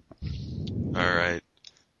too. All right.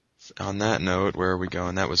 On that note, where are we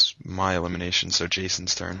going? That was my elimination, so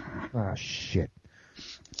Jason's turn. Ah, shit.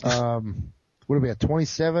 What are we at?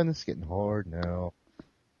 27? It's getting hard now.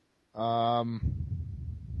 I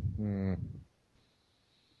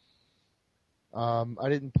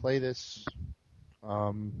didn't play this.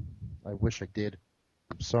 I wish I did.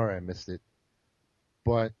 I'm sorry I missed it.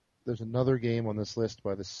 But there's another game on this list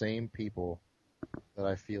by the same people that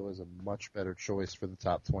I feel is a much better choice for the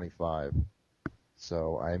top 25.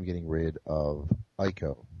 So I am getting rid of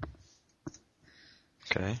Ico.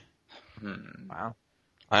 Okay. Wow.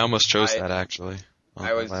 I almost chose that actually on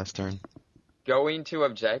I was the last turn. Going to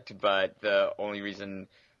object, but the only reason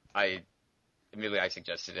I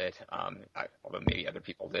suggested it, although maybe other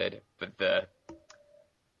people did, but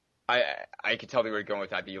I could tell they were going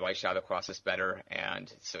with that, but you like Shadow Colossus better,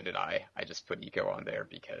 and so did I. I just put Eco on there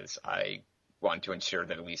because I want to ensure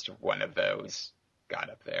that at least one of those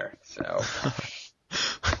got up there. So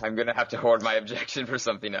I'm going to have to hoard my objection for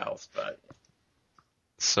something else, but...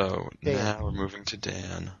 So now we're moving to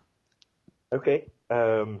Dan. Okay.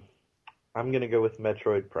 I'm going to go with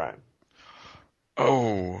Metroid Prime.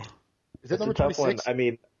 Oh. Is that It's number a tough 26? one. I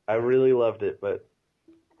mean, I really loved it, but...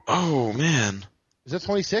 Oh, man. Is that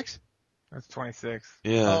 26? That's 26.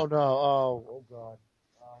 Yeah. Oh, no. Oh, God.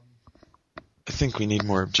 I think we need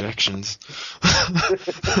more objections. We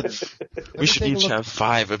me should take a each look. have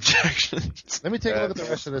 5 objections. Let me take a look at the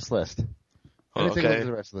rest of this list. Let me take a look at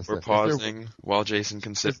the rest of this We're list. pausing while Jason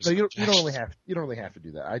considers. No, you don't objections. really have to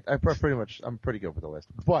do that. I'm pretty good with the list.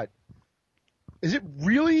 But is it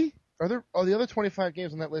really? Are the other 25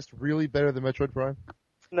 games on that list really better than Metroid Prime?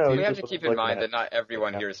 No, We have to just keep in looking mind at that not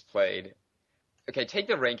everyone Yeah. here has played. Okay, take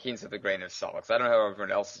the rankings with a grain of salt, 'cause I don't know how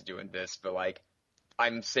everyone else is doing this, but like,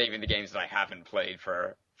 I'm saving the games that I haven't played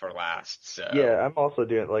for last. So Yeah, I'm also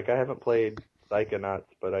doing like I haven't played Psychonauts,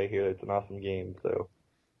 but I hear it's an awesome game. So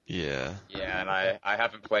Yeah. yeah, and I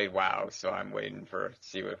haven't played WoW, so I'm waiting to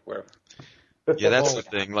see where Yeah, that's Oh, the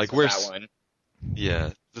thing. Like with that one.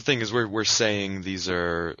 Yeah, the thing is we're saying these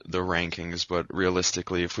are the rankings, but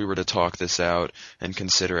realistically, if we were to talk this out and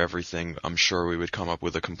consider everything, I'm sure we would come up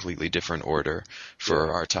with a completely different order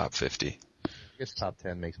for our top 50. I guess top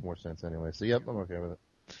 10 makes more sense anyway. So yep, I'm okay with it.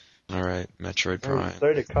 All right, Metroid I'm Prime.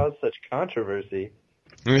 sorry to cause such controversy.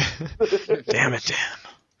 Damn it, Dan.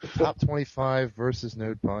 Top 25 versus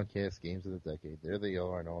Node podcast games of the decade. There they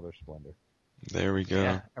are in all their splendor. There we go.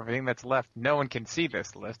 Yeah, everything that's left. No one can see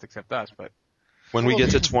this list except us, but When we get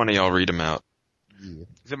to 20, I'll read them out. Yeah.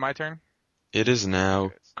 is it my turn? It is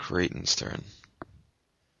now Creighton's turn.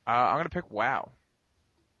 I'm going to pick WoW.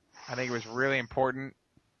 I think it was really important,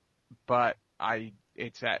 but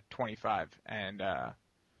it's at 25, and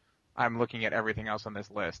I'm looking at everything else on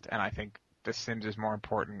this list, and I think The Sims is more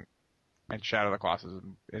important, and Shadow of the Colossus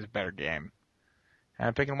is a better game. And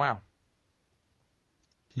I'm picking WoW.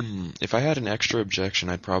 If I had an extra objection,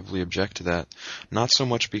 I'd probably object to that. Not so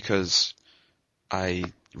much because I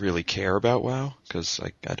really care about WoW, because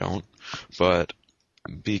I don't, but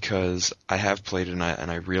because I have played it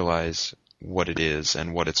and I realize what it is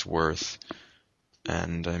and what it's worth.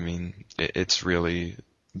 And I mean, it's really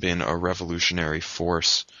been a revolutionary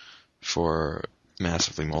force for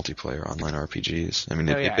massively multiplayer online RPGs. I mean,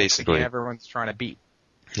 it basically... it's the game everyone's trying to beat.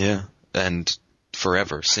 Yeah, and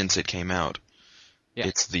forever, since it came out,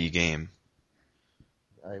 It's the game.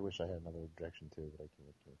 I wish I had another objection too, but I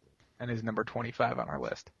can't do it. And is number 25 on our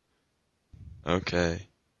list. Okay,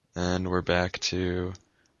 and we're back to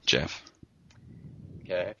Jeff.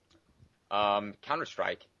 Okay.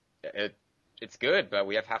 Counter-Strike. It's good, but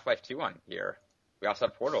we have Half-Life 2 on here. We also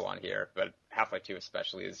have Portal on here, but Half-Life 2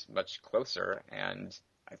 especially is much closer, and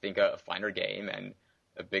I think a finer game and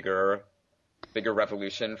a bigger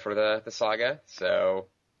revolution for the saga. So,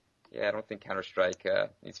 yeah, I don't think Counter-Strike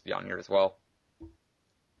needs to be on here as well.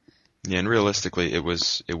 Yeah, and realistically, it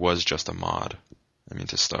was just a mod. I mean,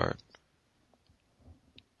 to start.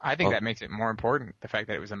 I think that makes it more important, the fact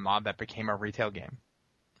that it was a mod that became a retail game.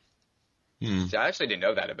 See, I actually didn't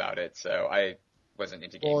know that about it, so I wasn't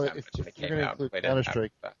into games that much when it came out. Include Played it after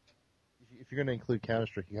Counter-Strike, the fact. if you're going to include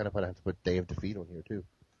Counter-Strike, you kind of have to put Day of Defeat on here too,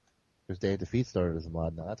 because Day of Defeat started as a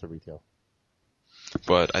mod. Now that's a retail.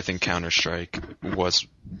 But I think Counter-Strike was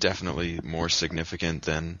definitely more significant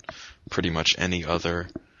than pretty much any other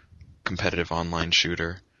competitive online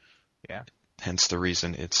shooter. Yeah. Hence the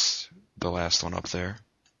reason it's the last one up there,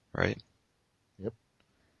 right? Yep.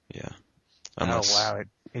 Yeah. Oh, wow.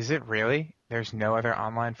 Is it really? There's no other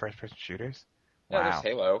online first-person shooters? Yeah, Wow. there's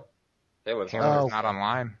Halo. Halo's Halo's not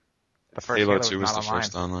online. The first Halo Halo 2 was was not the online.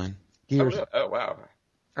 first online. Gears. Oh, wow.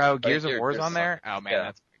 Oh, Gears of Gears War's on there? Oh, man, Yeah.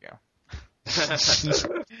 that's gonna go.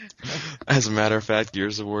 As a matter of fact,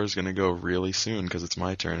 Gears of War is going to go really soon because it's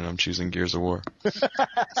my turn and I'm choosing Gears of War.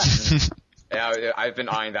 Yeah, I've been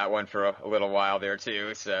eyeing that one for a little while there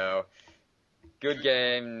too. So, good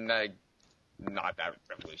game, not that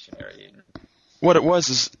revolutionary. What it was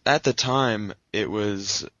is, at the time, it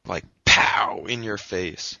was like, pow, in your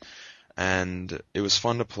face. And it was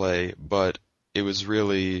fun to play, but it was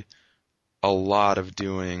really a lot of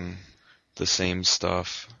doing the same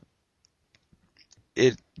stuff.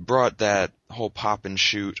 It brought that whole pop and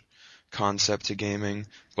shoot concept to gaming,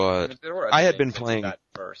 but There were other I had games been that did playing. that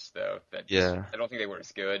first, though. Yeah. I don't think they were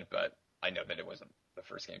as good, but I know that it wasn't the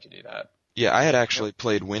first game to do that. Yeah, I had actually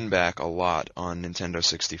played Winback a lot on Nintendo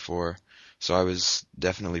 64, so I was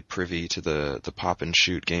definitely privy to the pop and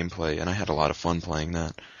shoot gameplay, and I had a lot of fun playing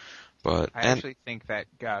that. But I actually think that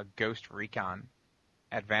Ghost Recon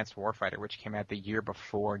Advanced Warfighter, which came out the year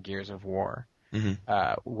before Gears of War,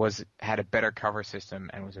 had a better cover system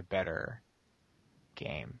and was a better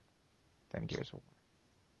game than Gears of War.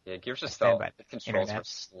 Yeah, Gears just felt by the controls were internet.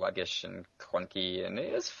 sluggish and clunky, and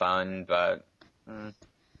it was fun, but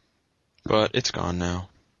But it's gone now.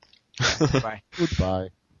 Goodbye. Goodbye. I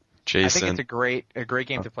Jason. think it's a great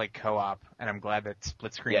game to play co-op, and I'm glad that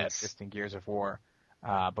split screen Yes. exists in Gears of War.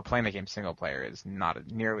 But playing the game single player is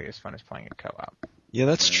not nearly as fun as playing it co-op. Yeah,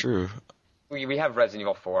 that's true. we have Resident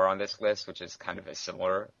Evil 4 on this list, which is kind of a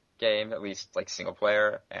similar game, at least like single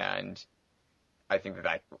player, and I think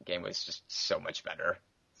that game was just so much better.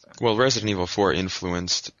 So. Well, Resident Evil 4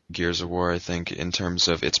 influenced Gears of War, I think, in terms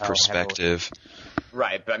of its perspective.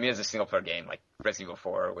 Right, but I mean, as a single player game, like Resident Evil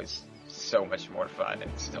 4 was so much more fun,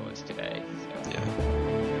 and still is today. So.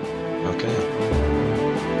 Yeah.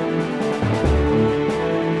 Okay.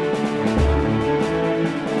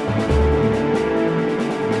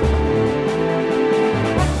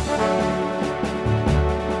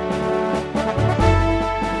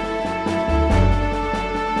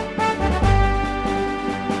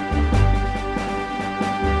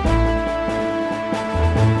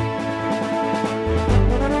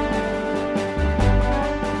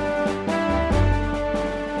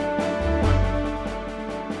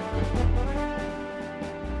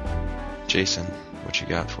 Jason, what you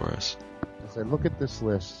got for us? As I look at this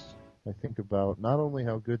list, I think about not only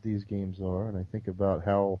how good these games are, and I think about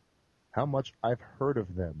how much I've heard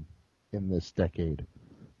of them in this decade,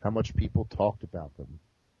 how much people talked about them.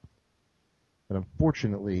 And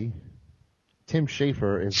unfortunately, Tim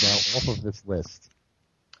Schafer is now off of this list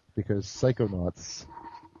because Psychonauts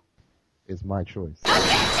is my choice.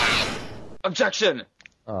 Objection!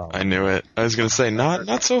 Oh. I knew it. I was going to say,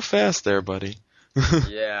 not so fast there, buddy.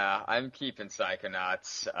 Yeah, I'm keeping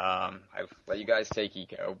Psychonauts. I'll let you guys take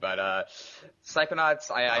Eco, but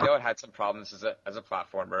Psychonauts, I know it had some problems as a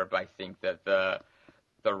platformer, but I think that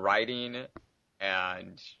the writing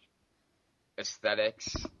and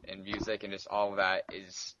aesthetics and music and just all of that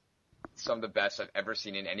is some of the best I've ever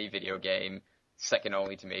seen in any video game, second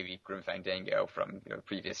only to maybe Grim Fandango from the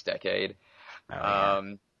previous decade. Oh, yeah.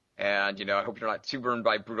 And, I hope you're not too burned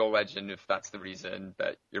by Brutal Legend if that's the reason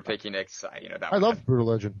that you're picking it. I love Brutal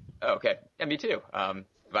Legend. Oh, okay. Yeah, me too. But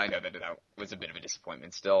I know that was a bit of a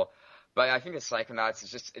disappointment still. But I think that Psychonauts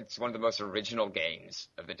it's one of the most original games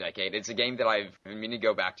of the decade. It's a game that I've been meaning to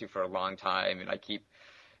go back to for a long time, and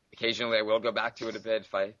occasionally I will go back to it a bit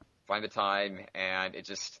if I find the time, and I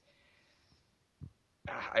just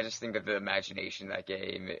think that the imagination of that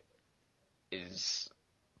game is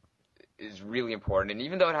really important. And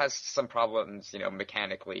even though it has some problems,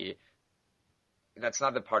 mechanically, that's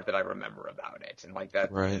not the part that I remember about it. And like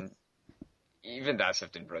that, right. And even that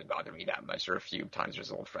stuff didn't really bother me that much. Or a few times it was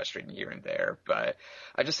a little frustrating here and there. But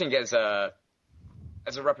I just think as a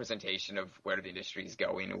representation of where the industry is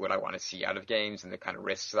going and what I want to see out of games and the kind of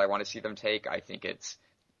risks that I want to see them take, I think it's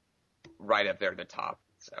right up there at the top.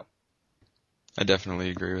 So I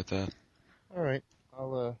definitely agree with that. All right, I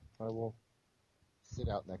will sit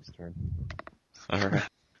out next turn. All right.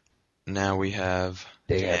 Now we have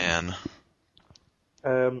Dan.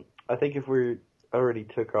 I think if we already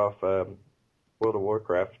took off World of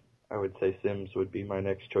Warcraft, I would say Sims would be my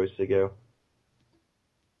next choice to go.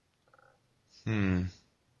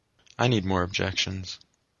 I need more objections.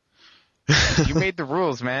 You made the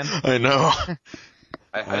rules, man. I know.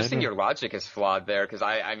 I just think your logic is flawed there, because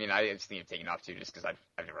I just think of taking off too, just because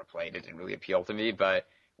I've never played it. It didn't really appeal to me, but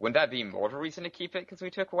wouldn't that be more of a reason to keep it because we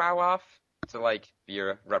took WoW off to be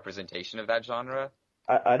a representation of that genre?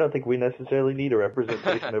 I don't think we necessarily need a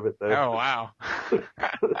representation of it, though. Oh, wow.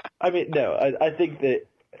 I mean, no, I think that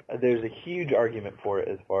there's a huge argument for it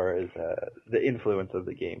as far as the influence of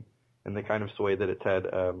the game and the kind of sway that it's had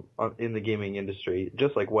in the gaming industry,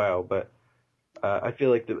 just like WoW. But I feel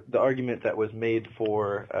like the argument that was made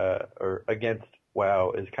for or against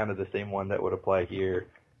WoW is kind of the same one that would apply here.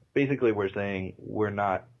 Basically, we're saying we're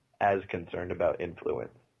not as concerned about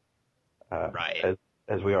influence Right.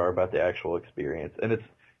 as we are about the actual experience. And it's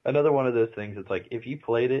another one of those things. It's like if you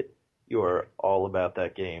played it, you are all about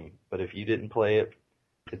that game. But if you didn't play it,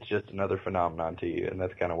 it's just another phenomenon to you, and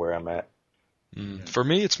that's kind of where I'm at. For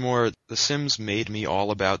me, it's more The Sims made me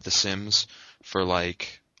all about The Sims for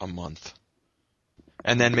like a month.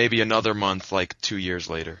 And then maybe another month like 2 years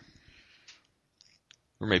later.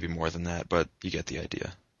 Or maybe more than that, but you get the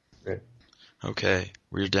idea. Right. Okay,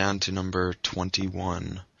 we're down to number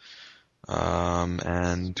 21.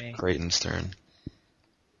 And Creighton's turn.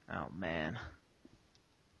 Oh, man.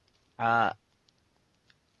 I'm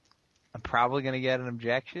probably going to get an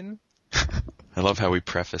objection. I love how we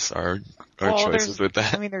preface our choices with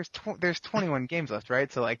that. I mean, there's 21 games left,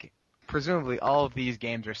 right? So, like, presumably all of these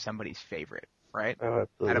games are somebody's favorite, right? Oh,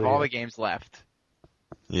 absolutely. Out of all the games left,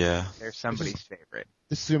 Yeah. they're somebody's favorite.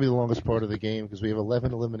 This is going to be the longest part of the game because we have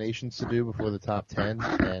 11 eliminations to do before the top 10,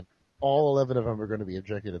 and all 11 of them are going to be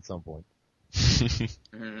objected at some point.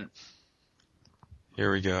 Mhm.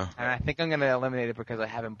 Here we go. And I think I'm going to eliminate it because I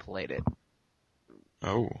haven't played it.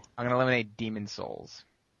 Oh. I'm going to eliminate Demon Souls.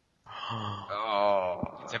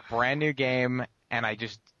 Oh. It's a brand new game, and I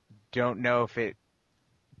just don't know if it...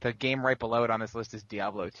 The game right below it on this list is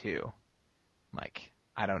Diablo 2. Like,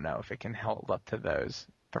 I don't know if it can hold up to the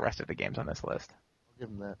rest of the games on this list. I'll give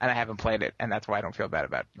them that. And I haven't played it, and that's why I don't feel bad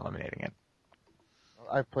about eliminating it.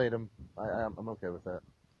 I've played them. I'm okay with that.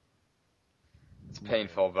 It's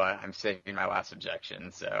painful, but I'm saving my last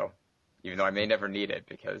objection, so even though I may never need it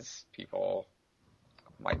because people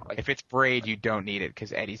might like If it's Braid, you don't need it,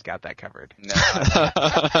 because Eddie's got that covered. No.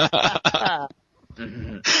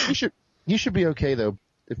 You should be okay, though.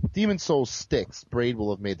 If Demon Souls sticks, Braid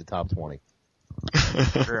will have made the top 20.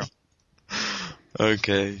 True.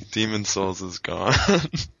 Okay, Demon Souls is gone.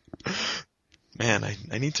 Man,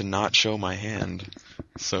 I need to not show my hand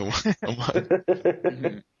so much.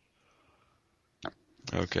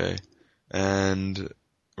 Okay, and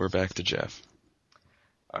we're back to Jeff.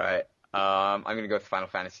 Alright, I'm gonna go with Final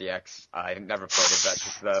Fantasy X. I never played it, but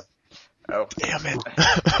just the... Oh. Damn it.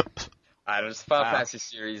 I don't know, the Final Fantasy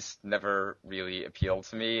series never really appealed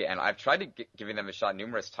to me, and I've tried to giving them a shot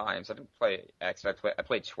numerous times. I didn't play X, but I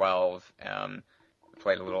played 12, I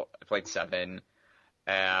played 7,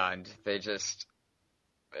 and there's just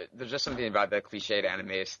something about the cliched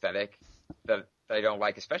anime aesthetic that I don't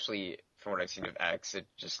like, especially from what I've seen of X. It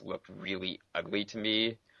just looked really ugly to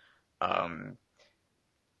me. And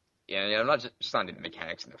I'm not just not into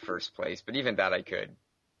mechanics in the first place, but even that I could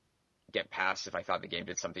get past if I thought the game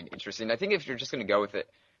did something interesting. I think if you're just going to go with it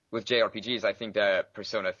with JRPGs, I think that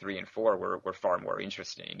Persona 3 and 4 were far more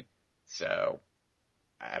interesting. So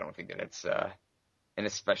I don't think that it's an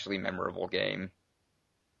especially memorable game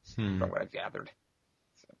from what I've gathered.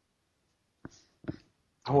 So.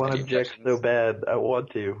 I want to object so bad. I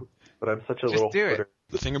want to, but I'm such a Just little do it. quitter.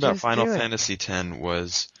 The thing about Just Final do it. Fantasy X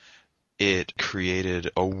was it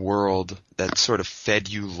created a world that sort of fed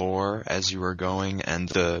you lore as you were going, and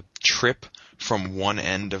the trip from one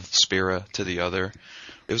end of Spira to the other,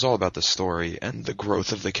 it was all about the story and the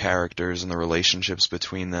growth of the characters and the relationships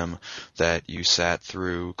between them that you sat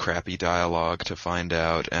through crappy dialogue to find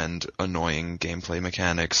out and annoying gameplay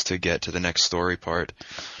mechanics to get to the next story part.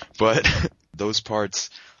 But those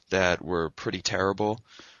parts that were pretty terrible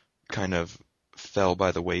kind of fell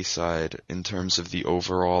by the wayside in terms of the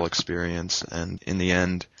overall experience, and in the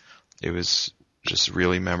end it was just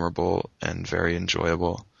really memorable and very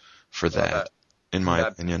enjoyable for that, in my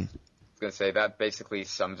opinion. I was going to say, that basically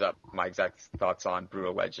sums up my exact thoughts on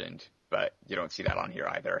Brutal Legend, but you don't see that on here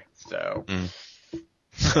either, so...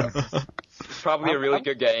 It's probably a really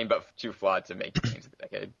good game, but too flawed to make games of the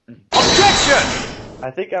decade. Objection!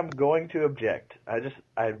 I think I'm going to object.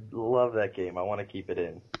 I love that game. I want to keep it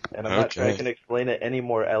in. And I'm not sure I can explain it any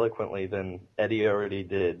more eloquently than Eddie already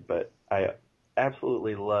did, but I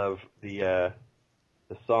absolutely love the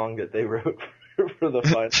song that they wrote for the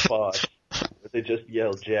final boss. They just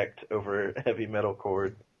yell "ject" over heavy metal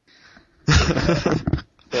chords.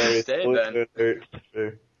 Sorry, spoiler alert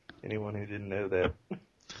for anyone who didn't know that.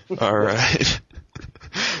 All right.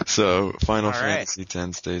 So Final Fantasy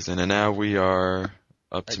X stays in, and now we are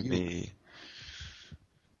up to me.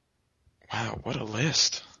 Wow, what a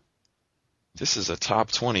list! This is a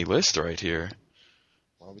top 20 list right here.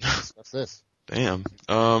 Well, we can discuss this. Damn.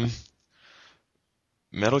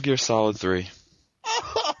 Metal Gear Solid 3.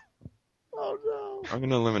 Oh no! I'm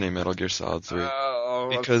gonna eliminate Metal Gear Solid 3 Oh,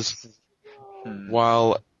 because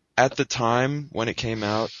while at the time when it came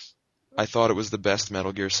out, I thought it was the best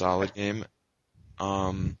Metal Gear Solid game.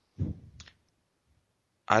 I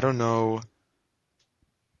don't know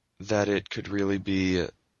that it could really be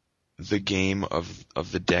the game of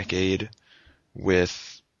the decade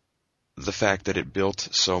with the fact that it built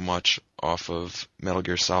so much off of Metal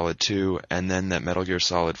Gear Solid 2 and then that Metal Gear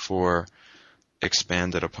Solid 4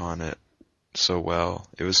 expanded upon it so well.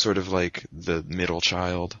 It was sort of like the middle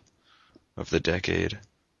child of the decade.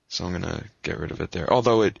 So I'm gonna get rid of it there.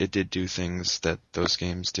 Although it did do things that those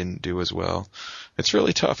games didn't do as well. It's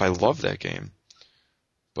really tough. I love that game.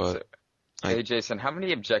 But hey, Jason, how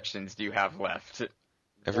many objections do you have left?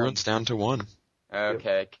 Everyone's down to one.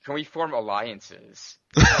 Okay, can we form alliances?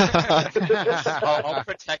 I'll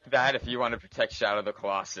protect that if you want to protect Shadow of the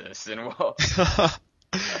Colossus, and we'll...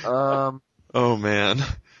 Oh, man.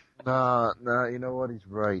 Nah, you know what? He's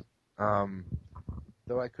right.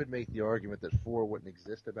 Though I could make the argument that 4 wouldn't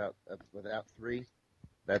exist without 3.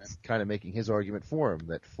 That's kind of making his argument for him,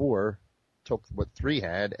 that 4 took what 3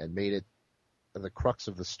 had and made it the crux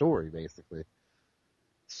of the story, basically.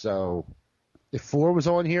 So, if 4 was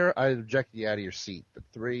on here, I'd eject you out of your seat. But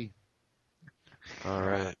 3... All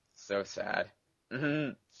right. So sad.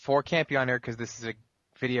 4 can't be on here because this is a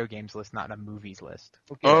video games list, not a movies list.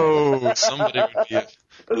 Okay. Oh, somebody would be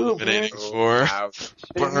eliminating 4. Ouch.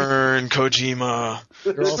 Burn, Kojima.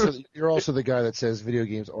 You're also the guy that says video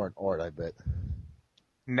games aren't art, I bet.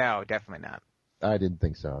 No, definitely not. I didn't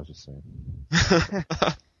think so, I was just saying.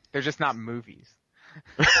 They're just not movies.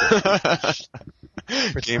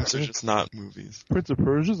 Games are just not movies. Prince of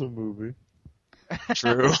Persia's a movie.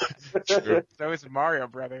 True. True. So is Mario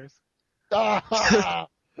Brothers. Wow, that's an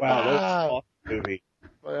awesome movie.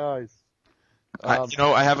 My eyes.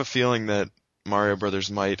 I have a feeling that Mario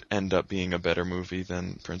Brothers might end up being a better movie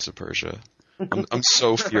than Prince of Persia. I'm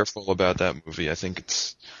so fearful about that movie. I think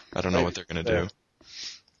I don't know what they're going to do.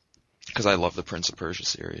 Because I love the Prince of Persia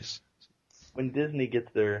series. When Disney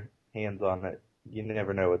gets their hands on it, you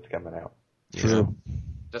never know what's coming out. Yeah.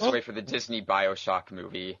 Just wait for the Disney BioShock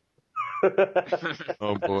movie.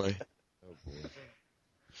 Oh boy.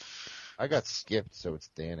 I got skipped, so it's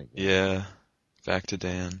Dan again. Yeah. Back to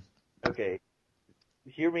Dan. Okay.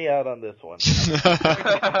 Hear me out on this one.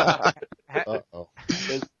 Uh-oh.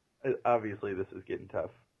 Obviously, this is getting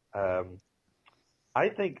tough. I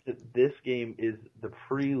think that this game is the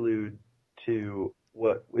prelude to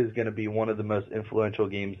what is going to be one of the most influential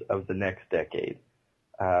games of the next decade,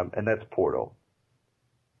 and that's Portal.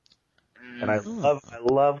 And I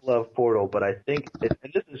love Portal, but I think,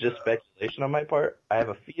 and this is just speculation on my part, I have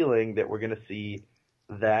a feeling that we're going to see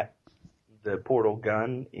the Portal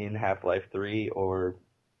gun in Half-Life 3 or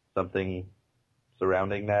something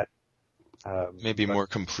surrounding that. Maybe more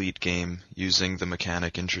complete game using the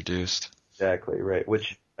mechanic introduced. Exactly, right.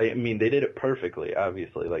 Which, I mean, they did it perfectly,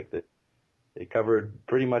 obviously. Like, they covered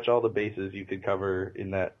pretty much all the bases you could cover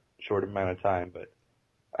in that short amount of time, but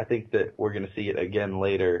I think that we're going to see it again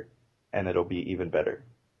later, and it'll be even better.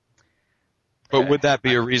 But would that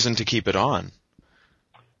be a reason to keep it on?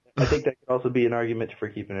 I think that could also be an argument for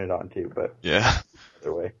keeping it on, too, but Yeah.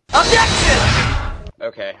 either way.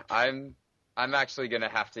 Okay, I'm actually gonna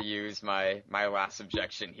have to use my last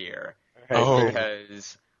objection here. Oh.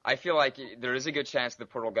 Because I feel like there is a good chance the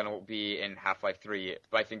Portal gun will be in Half-Life 3,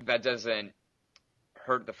 but I think that doesn't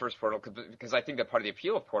hurt the first Portal, because I think that part of the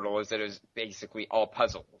appeal of Portal is that it was basically all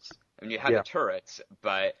puzzles. I mean, you had the turrets,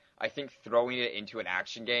 but I think throwing it into an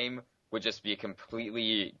action game would just be a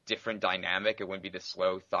completely different dynamic. It wouldn't be the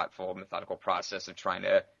slow, thoughtful, methodical process of trying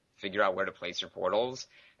to figure out where to place your portals.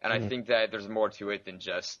 And I think that there's more to it than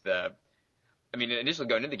just initially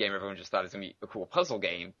going into the game, everyone just thought it was going to be a cool puzzle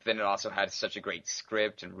game. Then it also had such a great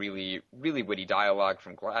script and really, really witty dialogue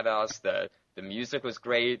from GLaDOS. The music was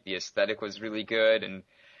great. The aesthetic was really good and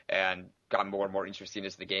got more and more interesting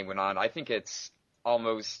as the game went on. I think it's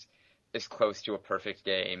almost as close to a perfect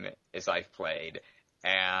game as I've played.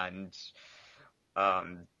 And,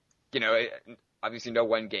 obviously no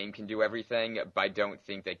one game can do everything, but I don't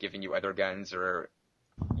think that giving you other guns or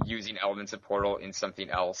using elements of Portal in something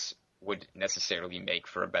else would necessarily make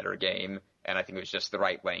for a better game. And I think it was just the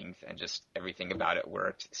right length and just everything about it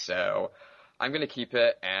worked. So I'm going to keep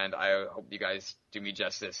it, and I hope you guys do me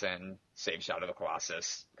justice and save Shadow of the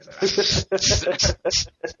Colossus.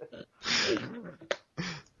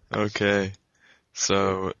 Okay.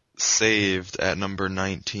 So, saved at number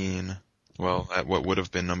 19, well, at what would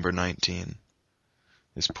have been number 19,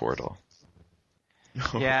 is Portal.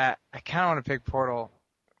 Yeah, I kind of want to pick Portal,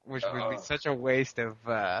 which would be such a waste of.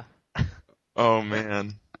 Oh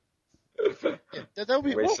man. Yeah, that would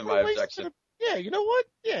be Waste of my objection. Yeah, you know what?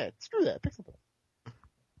 Yeah, screw that. Pick something.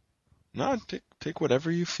 No, pick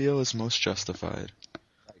whatever you feel is most justified,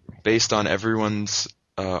 based on everyone's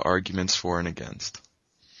arguments for and against.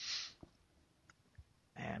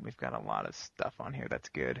 Man, we've got a lot of stuff on here that's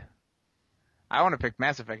good. I want to pick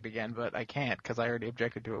Mass Effect again, but I can't because I already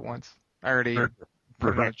objected to it once. I already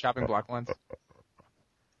put it on a chopping block once.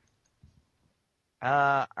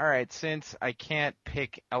 Alright, since I can't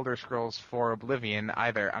pick Elder Scrolls 4 Oblivion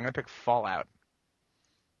either, I'm going to pick Fallout.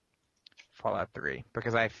 Fallout 3,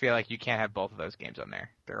 because I feel like you can't have both of those games on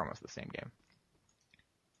there. They're almost the same game.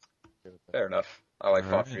 Fair enough. I like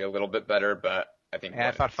Fallout 3 a little bit better, but I think... Yeah,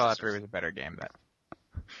 I thought Fallout 3 was a better game.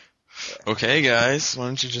 Okay, guys, why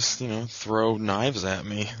don't you just, throw knives at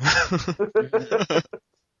me?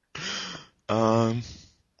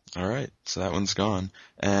 Alright, so that one's gone.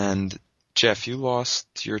 And, Jeff, you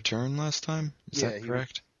lost your turn last time? Is that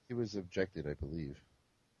correct? He was objected, I believe.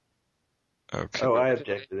 Okay. Oh, I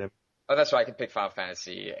objected him. Oh, that's right. I can pick Final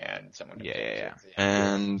Fantasy and someone. Yeah.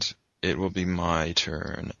 And it will be my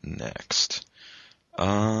turn next.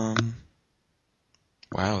 Wow,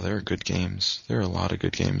 there are good games. There are a lot of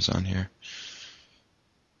good games on here.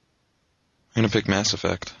 I'm gonna pick Mass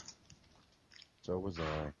Effect. So was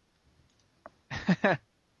I.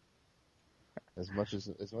 As much as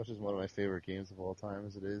one of my favorite games of all time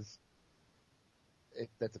as it is,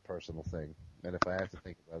 that's a personal thing. And if I have to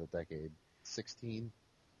think about a decade, 16.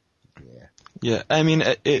 Yeah. Yeah, I mean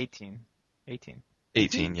 18. 18,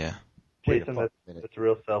 yeah. Jason, that's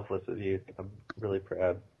real selfless of you. I'm really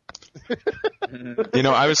proud.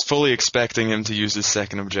 I was fully expecting him to use his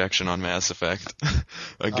second objection on Mass Effect.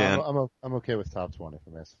 Again. I'm okay with top 20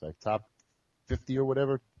 for Mass Effect. Top 50 or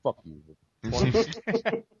whatever, fuck you. 20.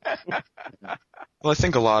 Well, I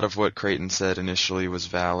think a lot of what Creighton said initially was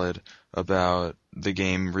valid about the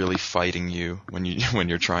game really fighting you when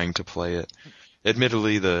you're trying to play it.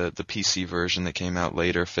 Admittedly, the PC version that came out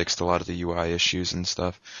later fixed a lot of the UI issues and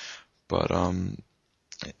stuff, but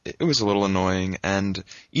it was a little annoying, and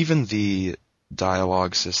even the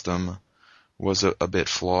dialogue system was a bit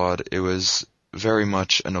flawed. It was very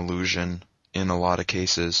much an illusion in a lot of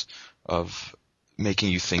cases of making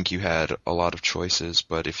you think you had a lot of choices,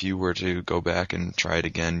 but if you were to go back and try it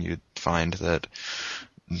again, you'd find that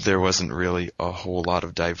there wasn't really a whole lot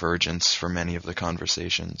of divergence for many of the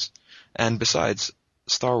conversations. And besides,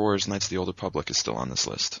 Star Wars Knights of the Old Republic is still on this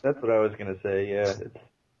list. That's what I was going to say, yeah.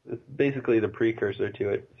 It's basically the precursor to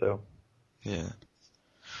it, so. Yeah.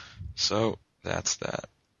 So, that's that.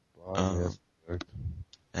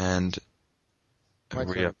 And who are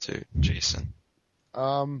we up to? Jason.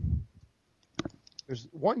 There's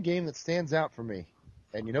one game that stands out for me.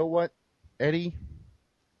 And you know what, Eddie?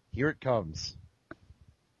 Here it comes.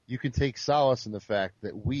 You can take solace in the fact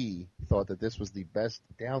that we thought that this was the best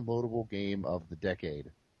downloadable game of the decade.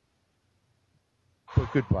 So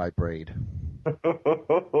goodbye, Braid.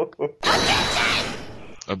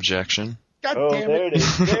 Objection. God damn it.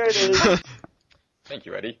 There it is. Thank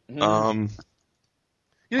you, Eddie. You didn't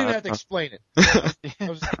even have to explain it. I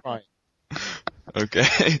was just trying.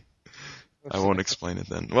 Okay. I won't explain it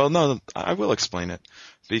then. Well, no, I will explain it,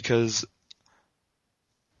 because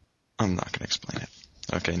I'm not going to explain it.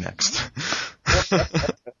 Okay, next.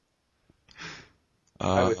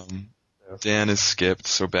 Dan is skipped,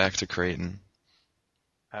 so back to Creighton.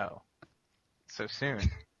 Oh. So soon.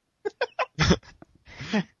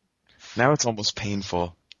 Now it's almost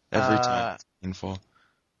painful. Every time it's painful.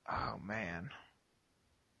 Oh, man.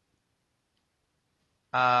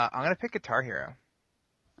 I'm going to pick Guitar Hero.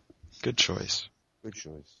 Good choice. Good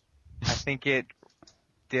choice. I think it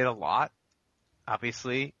did a lot.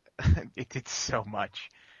 Obviously, it did so much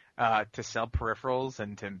to sell peripherals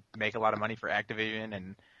and to make a lot of money for Activision.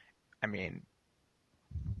 And I mean,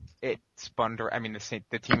 it spun. I mean, the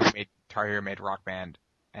team who made Guitar Hero made Rock Band,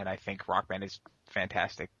 and I think Rock Band is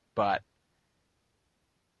fantastic. But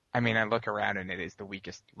I mean, I look around and it is the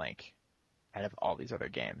weakest link out of all these other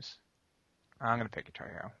games. I'm gonna pick Guitar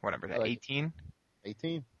Hero. Whatever that. 18.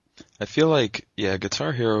 18. I feel like, yeah,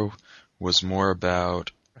 Guitar Hero was more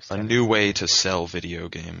about a new way to sell video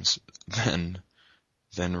games than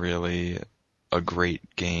really a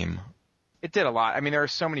great game. It did a lot. I mean, there are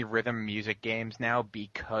so many rhythm music games now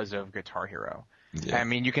because of Guitar Hero. Yeah. I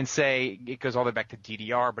mean, you can say it goes all the way back to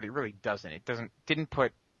DDR, but it really doesn't. It didn't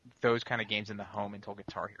put those kind of games in the home until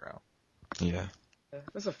Guitar Hero. Yeah. It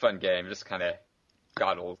was a fun game. Just kind of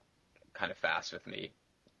got old kind of fast with me.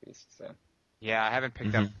 So. Yeah, I haven't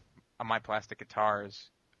picked up my plastic guitars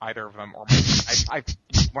either of them or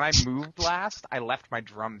when I moved last, I left my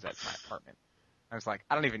drums at my apartment. I was like,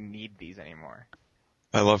 I don't even need these anymore.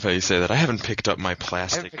 I love how you say that. I haven't picked up my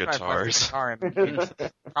plastic guitars. My plastic guitar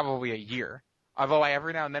in probably a year. Although I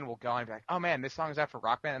every now and then will go and be like, oh man, this song is out for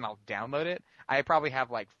Rock Band, and I'll download it. I probably have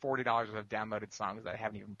like $40 of downloaded songs that I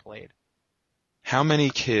haven't even played. How many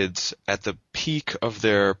kids at the peak of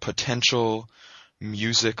their potential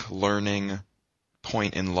music learning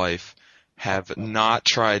point in life have not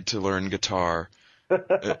tried to learn guitar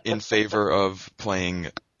in favor of playing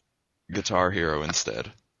Guitar Hero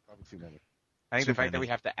instead? Probably too many. I think the fact that we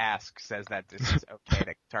have to ask says that this is okay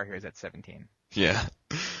that Guitar Hero is at 17. Yeah.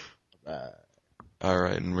 All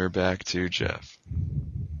right, and we're back to Jeff.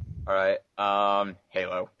 All right,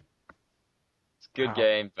 Halo. It's a good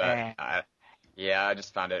game, but I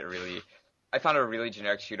just found it a really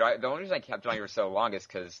generic shooter. The only reason I kept it on here for so long is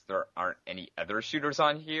because there aren't any other shooters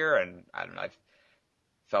on here, and I don't know, I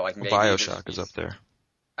felt like maybe BioShock is up there.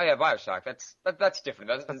 Oh yeah, BioShock. That's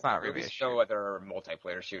different. That's not really a shooter. No other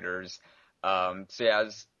multiplayer shooters. So yeah, I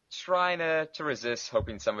was trying to resist,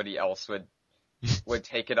 hoping somebody else would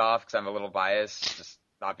take it off because I'm a little biased, just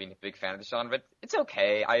not being a big fan of the genre. But it's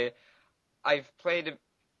okay. I played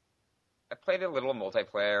a little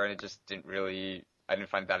multiplayer and it just I didn't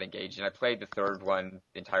find that engaging. I played the third one,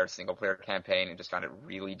 the entire single player campaign, and just found it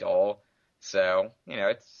really dull. So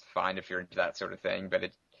it's fine if you're into that sort of thing, but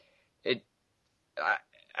I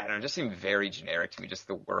don't know, it just seemed very generic to me. Just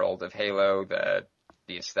the world of Halo, the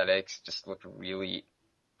aesthetics just looked really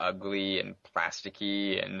ugly and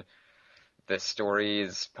plasticky, and the story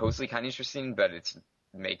is supposedly kind of interesting, but it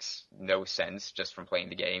makes no sense just from playing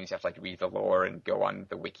the games. You have to like read the lore and go on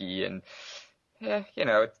the wiki, and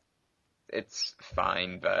it's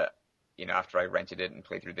fine. But after I rented it and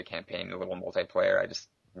played through the campaign, a little multiplayer, I just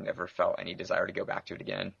never felt any desire to go back to it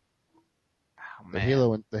again. Oh,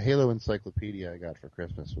 the Halo encyclopedia I got for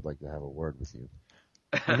Christmas would like to have a word with you.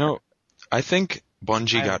 I think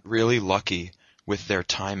Bungie got really lucky with their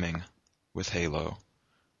timing with Halo.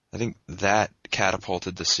 I think that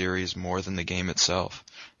catapulted the series more than the game itself.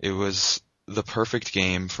 It was the perfect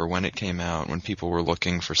game for when it came out, when people were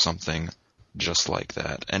looking for something just like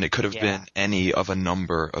that. And it could have been any of a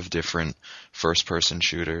number of different first-person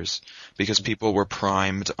shooters, because people were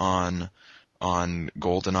primed on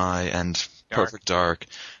GoldenEye and Perfect Dark,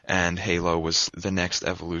 and Halo was the next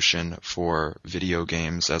evolution for video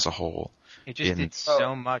games as a whole. It just did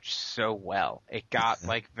so much so well. It got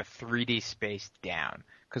like the 3D space down.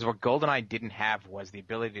 Because what GoldenEye didn't have was the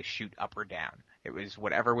ability to shoot up or down. It was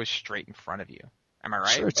whatever was straight in front of you. Am I right?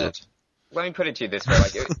 Sure it did. Let me put it to you this way.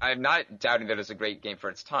 I'm not doubting that it was a great game for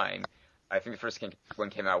its time. I think the first one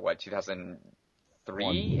came out,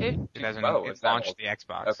 2003? 2000, it launched the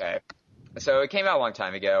Xbox. Okay. So it came out a long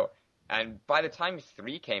time ago. And by the time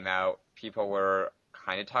 3 came out, people were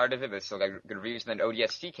kind of tired of it, but still got good reviews. And then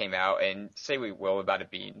ODST came out, and say we will about it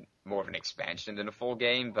being more of an expansion than a full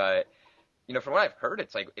game, but from what I've heard,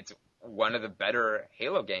 it's one of the better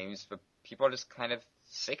Halo games, but people are just kind of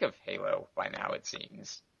sick of Halo by now, it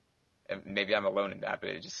seems. And maybe I'm alone in that, but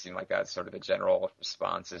it just seemed like that's sort of the general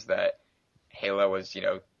response, is that Halo was,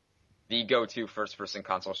 the go-to first-person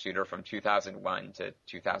console shooter from 2001 to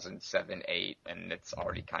 2007-8, and it's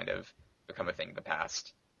already kind of become a thing of the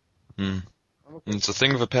past. Mm. It's a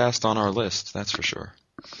thing of the past on our list, that's for sure.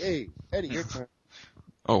 Hey, Eddie, your turn.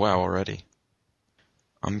 Oh, wow, already.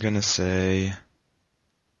 I'm going to say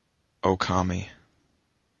Okami.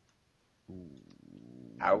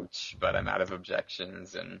 Ouch, but I'm out of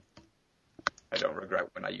objections, and I don't regret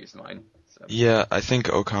when I use mine. So. Yeah, I think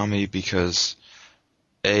Okami because,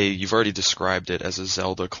 you've already described it as a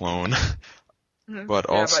Zelda clone, but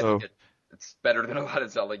also... But it's better than a lot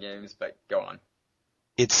of Zelda games, but go on.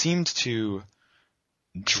 It seemed to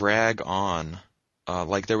drag on.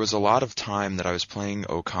 There was a lot of time that I was playing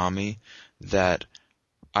Okami that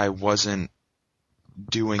I wasn't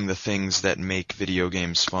doing the things that make video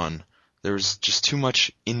games fun. There was just too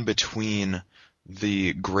much in between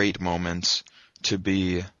the great moments to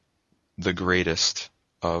be the greatest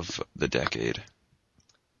of the decade.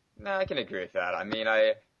 No, I can agree with that. I mean,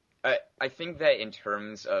 I think that in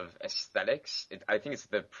terms of aesthetics, I think it's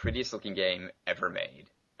the prettiest looking game ever made.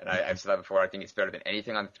 And I've said that before. I think it's better than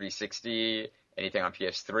anything on 360, anything on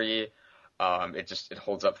PS3. It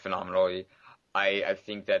holds up phenomenally. I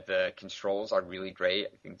think that the controls are really great.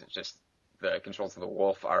 I think that just the controls of the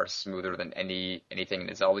Wolf are smoother than anything in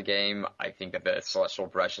a Zelda game. I think that the Celestial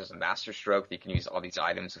Brush is a masterstroke. You can use all these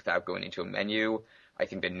items without going into a menu. I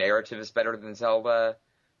think the narrative is better than Zelda.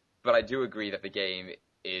 But I do agree that the game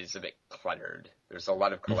is a bit cluttered. There's a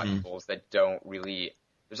lot of collectibles that don't really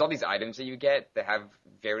there's all these items that you get that have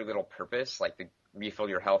very little purpose, like they refill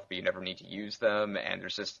your health, but you never need to use them. And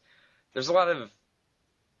there's a lot of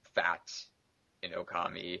fat in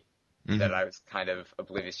Okami that I was kind of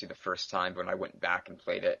oblivious to the first time. But when I went back and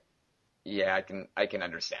played it, yeah, I can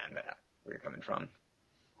understand that where you're coming from.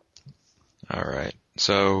 All right,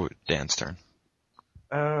 so Dan's turn.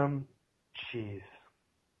 Jeez,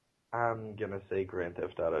 I'm gonna say Grand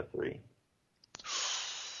Theft Auto 3.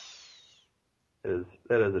 That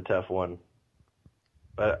is a tough one.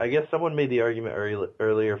 But I guess someone made the argument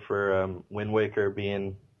earlier for Wind Waker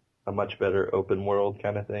being a much better open world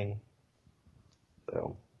kind of thing.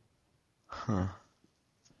 So. Huh.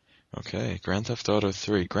 Okay, Grand Theft Auto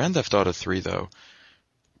 3. Grand Theft Auto 3, though,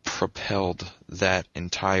 propelled that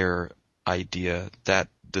entire idea, that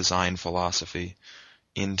design philosophy,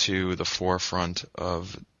 into the forefront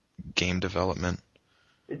of game development.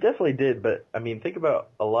 It definitely did, but I mean, think about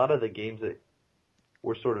a lot of the games that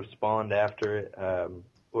were sort of spawned after it.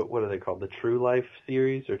 What are they called? The True Life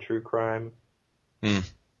series or True Crime?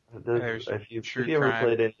 If you ever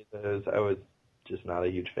played any of those, I was just not a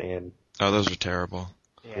huge fan. Oh, those were terrible.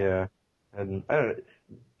 Yeah. And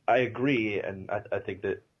I agree, and I think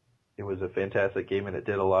that it was a fantastic game and it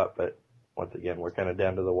did a lot, but once again, we're kind of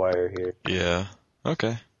down to the wire here. Yeah.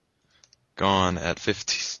 Okay. Gone at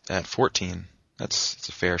 14. It's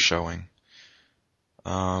a fair showing.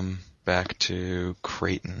 Back to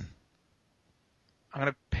Creighton. I'm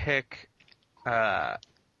gonna pick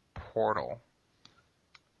Portal.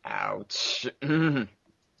 Ouch. I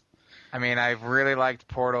mean, I've really liked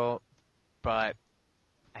Portal, but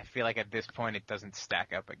I feel like at this point it doesn't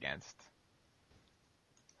stack up against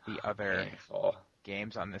the other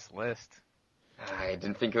games on this list. I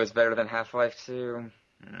didn't think it was better than Half-Life 2.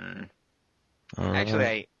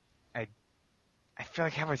 Actually, I feel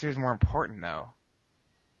like Half-Life 2 is more important, though.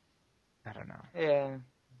 I don't know. Yeah.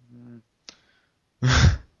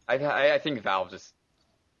 I think Valve just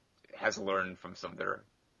has learned from some of their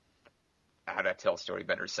how to tell story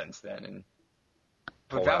better since then.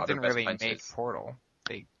 But Valve didn't really make Portal.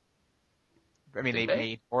 They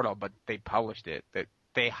made Portal, but they published it.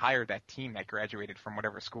 They hired that team that graduated from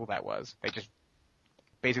whatever school that was. They just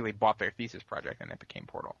basically bought their thesis project, and it became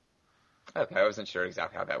Portal. Okay, I wasn't sure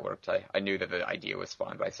exactly how that worked. I knew that the idea was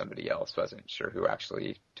spawned by somebody else. Wasn't sure who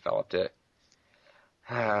actually developed it.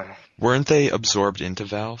 Weren't they absorbed into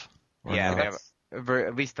Valve? Yeah,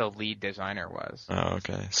 at least the lead designer was. Oh,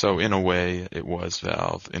 okay. So in a way, it was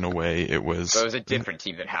Valve. In a way, it was... So it was a different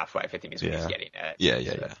team than Half-Life, I think is what he's getting at.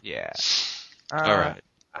 Yeah. All right.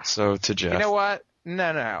 So to Jeff. You know what?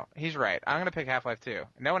 No. He's right. I'm going to pick Half-Life 2.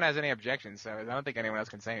 No one has any objections, so I don't think anyone else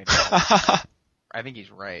can say anything. I think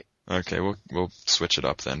he's right. Okay, we'll switch it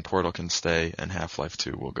up then. Portal can stay, and Half-Life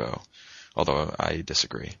 2 will go. Although I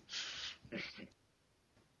disagree. Okay.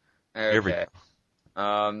 Here we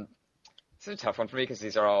go. It's a tough one for me because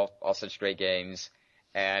these are all such great games,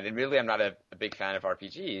 and admittedly I'm not a big fan of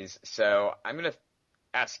RPGs, so I'm going to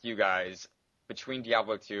ask you guys, between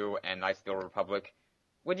Diablo 2 and Knights of the Old Republic,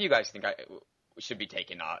 what do you guys think should be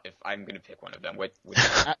taken off if I'm going to pick one of them? What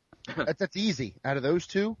That's easy. Out of those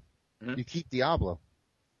two, you keep Diablo.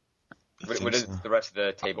 What does the rest of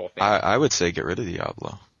the table think? I would say get rid of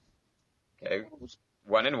Diablo. Okay.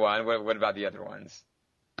 1 and 1. What about the other ones?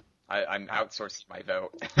 I'm outsourcing my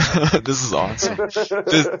vote. This is awesome.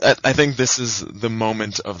 I think this is the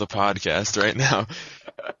moment of the podcast right now.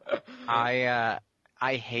 I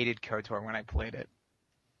hated KOTOR when I played it,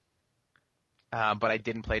 but I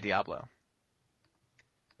didn't play Diablo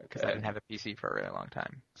because I didn't have a PC for a really long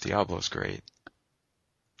time. Diablo's great.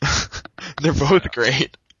 They're both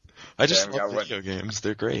great. I just love video games.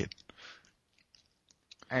 They're great.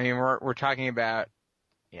 I mean, we're talking about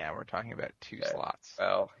two slots.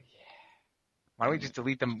 Well, why don't we just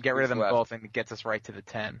delete them, get rid of them both, and it gets us right to the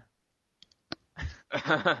 10?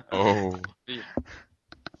 Oh.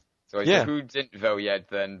 So who didn't vote yet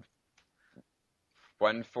then?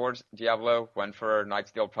 1 for Diablo, 1 for Knights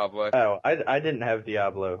of the Old Republic. Oh, I didn't have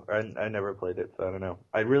Diablo. I never played it, so I don't know.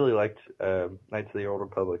 I really liked Knights of the Old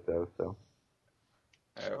Republic though. So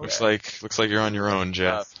okay. Looks like you're on your own,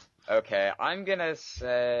 Jeff. Okay, I'm gonna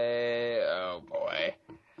say, oh boy.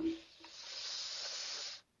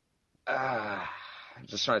 I'm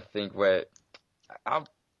just trying to think I'll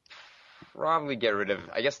probably get rid of,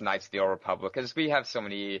 I guess, Knights of the Old Republic, because we have so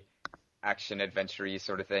many action adventure-y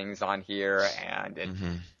sort of things on here, and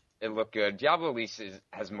it looked good. Diablo at least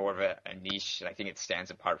has more of a niche, and I think it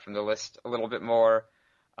stands apart from the list a little bit more.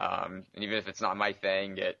 And even if it's not my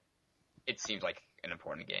thing, it seems like an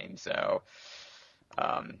important game. So,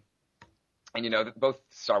 and both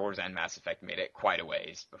Star Wars and Mass Effect made it quite a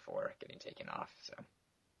ways before getting taken off. So,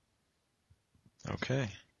 Okay.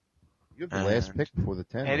 You have the last pick before the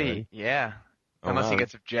 10. Eddie, right? yeah. Oh, Unless he wow.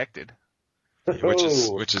 gets objected.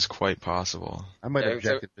 Which is quite possible. I might Yeah,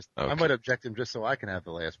 object okay. I might object him just so I can have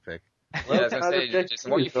the last pick. Yeah, I was gonna say,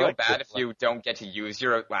 Jason, won't you feel bad if you you don't get to use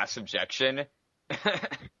your last objection?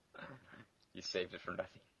 You saved it for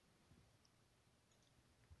nothing.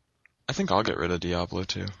 I think I'll get rid of Diablo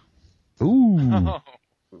 2. Ooh.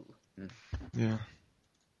 Yeah.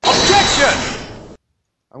 Objection!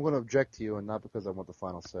 I'm going to object to you, and not because I want the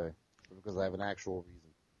final say, but because I have an actual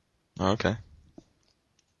reason. Okay.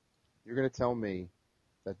 You're going to tell me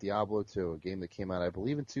that Diablo 2, a game that came out, I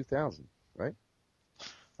believe, in 2000, right?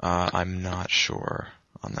 I'm not sure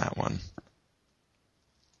on that one.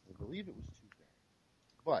 I believe it was 2000.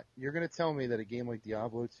 But you're going to tell me that a game like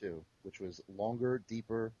Diablo 2, which was longer,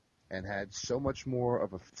 deeper, and had so much more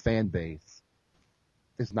of a fan base,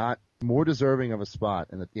 is not more deserving of a spot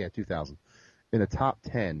in the 2000 in the top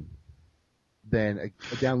 10 than a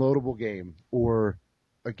downloadable game or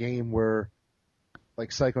a game where like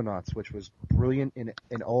Psychonauts, which was brilliant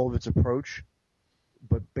in all of its approach,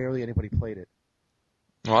 but barely anybody played it.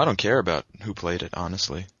 Well, I don't care about who played it,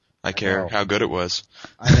 honestly. I care how good it was.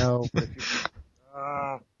 I know, but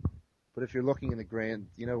if you're looking in the grand,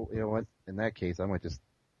 you know what? In that case, I might just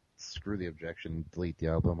screw the objection and delete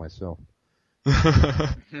Diablo myself.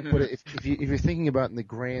 But if you're thinking about in the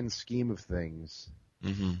grand scheme of things,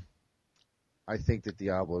 Mm-hmm. I think that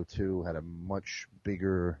Diablo 2 had a much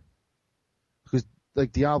bigger, because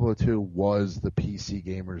like Diablo 2 was the PC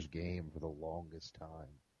gamers game for the longest time.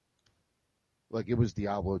 Like it was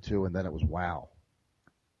Diablo 2 and then it was WoW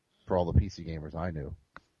for all the PC gamers I knew.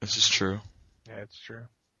 This is true. Yeah, it's true.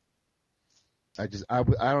 I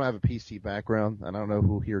don't have a PC background, and I don't know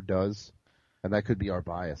who here does, and that could be our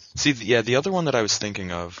bias. See, the other one that I was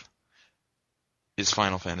thinking of is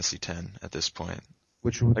Final Fantasy X at this point.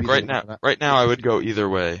 Which would Like be right now, I would go either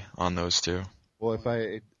way on those two. Well, if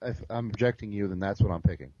I'm objecting you, then that's what I'm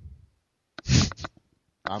picking.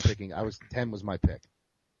 I'm picking. 10 was my pick.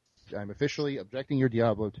 I'm officially objecting your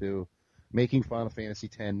Diablo 2, making Final Fantasy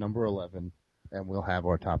X number 11, and we'll have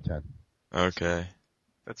our top 10. Okay.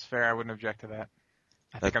 That's fair. I wouldn't object to that.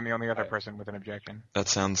 I think I'm the only other person with an objection. That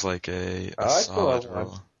sounds like a I still solid have one.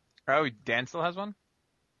 rule. Oh, Dan still has one?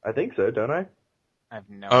 I think so, don't I? I have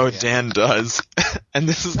no Oh, idea. Dan does. And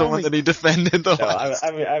this is the Tell one me- that he defended the No, last.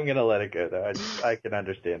 I'm gonna let it go though. I can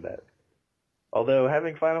understand that. Although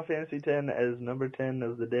having Final Fantasy X as number 10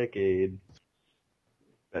 of the decade,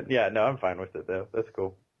 but yeah, no, I'm fine with it though. That's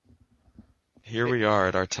cool. Here we are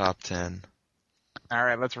at our top 10. All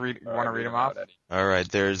right, let's read. Want to read them off? All right,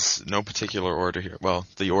 there's no particular order here. Well,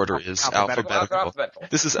 the order is Alphabetical. alphabetical.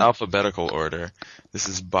 This is alphabetical order. This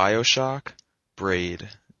is BioShock, Braid,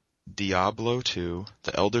 Diablo 2,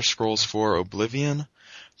 The Elder Scrolls 4 Oblivion,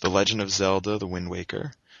 The Legend of Zelda The Wind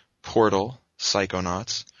Waker, Portal,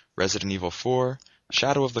 Psychonauts, Resident Evil 4,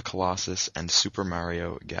 Shadow of the Colossus, and Super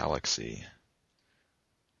Mario Galaxy.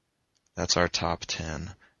 That's our top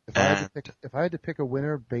 10. If I had to pick a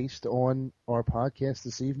winner based on our podcast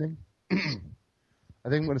this evening, I think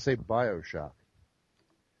I'm going to say BioShock,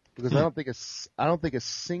 because I don't think a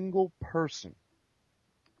single person,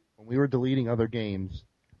 when we were deleting other games,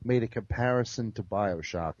 made a comparison to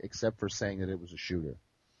BioShock except for saying that it was a shooter.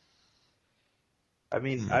 I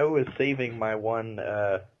mean, I was saving my one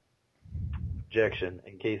objection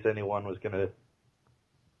in case anyone was gonna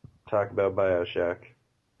talk about BioShock.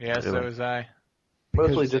 Yeah, so was I.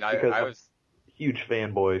 Mostly just I because I'm was a huge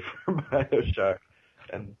fanboy for BioShock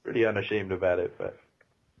and pretty unashamed about it, but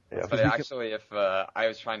yeah. But actually, if I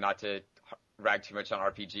was trying not to rag too much on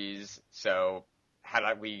RPGs, so had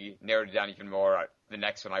we narrowed it down even more, the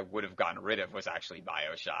next one I would have gotten rid of was actually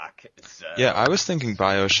BioShock. Yeah, I was thinking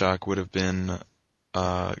BioShock would have been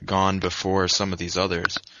gone before some of these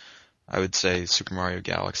others. I would say Super Mario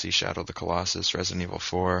Galaxy, Shadow of the Colossus, Resident Evil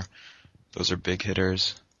 4. Those are big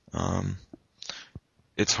hitters.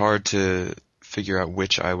 It's hard to figure out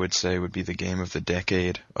which I would say would be the game of the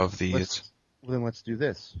decade of these. Then let's do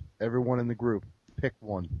this. Everyone in the group, pick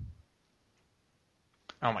one.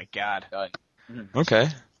 Oh my God. Okay.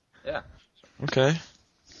 Yeah. Okay.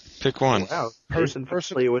 Pick one. Wow, Jason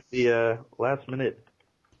personally with the last minute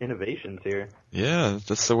innovations here. Yeah,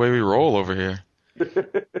 that's the way we roll over here.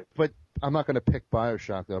 But I'm not going to pick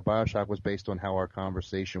BioShock, though. BioShock was based on how our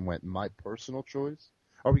conversation went. My personal choice.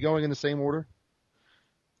 Are we going in the same order?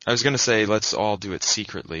 I was going to say, let's all do it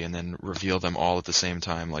secretly and then reveal them all at the same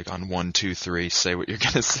time, like on 1, 2, 3, say what you're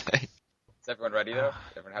going to say. Is everyone ready, though?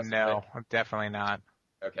 Everyone has No, I'm definitely not.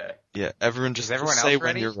 Okay. Yeah, everyone just Is everyone say else when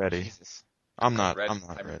ready? you're ready. Jesus. I'm not ready.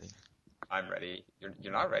 ready. I'm ready.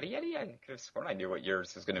 You're not ready, Eddie? I could have sworn I knew what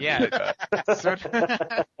yours was going to Yeah.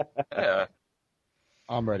 be. Yeah.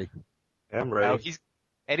 I'm ready. I'm ready. Oh,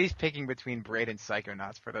 Eddie's picking between Braid and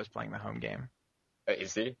Psychonauts for those playing the home game.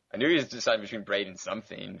 Is he? I knew he was deciding between Braid and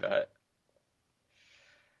something, but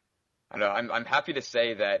I don't know. I'm happy to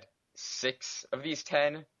say that 6 of these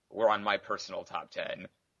 10 were on my personal top 10.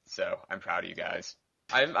 So I'm proud of you guys.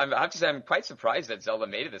 I have to say I'm quite surprised that Zelda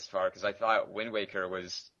made it this far because I thought Wind Waker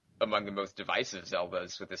was among the most divisive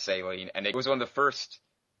Zeldas with the sailing, and it was one of the first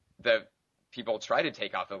that people tried to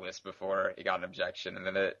take off the list before it got an objection, and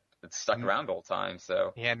then it stuck around the whole time.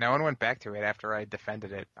 So yeah, no one went back to it after I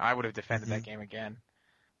defended it. I would have defended that game again.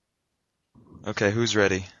 Okay, who's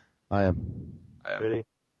ready? I am. Ready?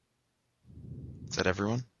 Is that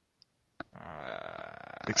everyone?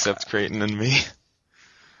 Except Creighton and me.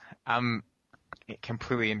 I'm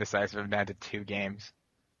completely indecisive. I'm down to 2 games.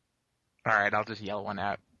 All right, I'll just yell one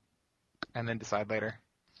out and then decide later.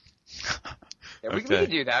 yeah, we can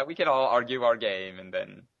do that. We can all argue our game and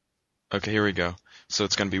then. Okay, here we go. So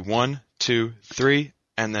it's going to be 1, 2, 3,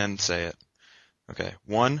 and then say it. Okay,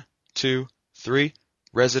 1, 2, 3.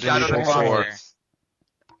 Resident Shadow Evil of the 4. Colossus.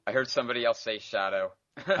 I heard somebody else say Shadow.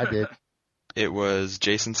 I did. It was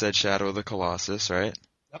Jason said Shadow of the Colossus, right?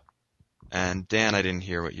 Yep. And Dan, I didn't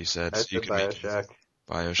hear what you said. I So you said can make Bioshock.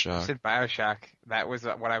 I Bioshock. said Bioshock. That was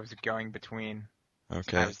what I was going between.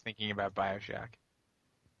 Okay. I was thinking about Bioshock.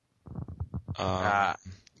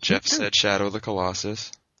 Jeff said Shadow of the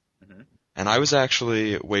Colossus. Mhm. And I was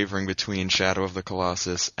actually wavering between Shadow of the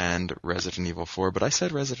Colossus and Resident Evil 4, but I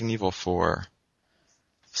said Resident Evil 4.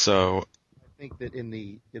 So I think that in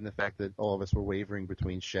the fact that all of us were wavering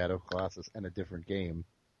between Shadow of Colossus and a different game.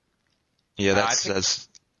 yeah, that I think- says.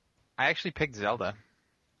 I actually picked Zelda.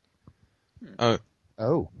 Oh,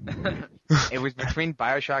 Oh. It was between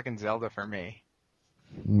Bioshock and Zelda for me.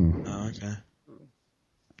 okay.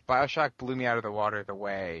 Bioshock blew me out of the water the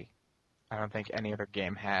way I don't think any other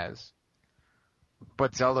game has.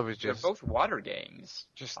 But Zelda was They're just, both water games.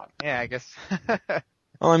 yeah, I guess.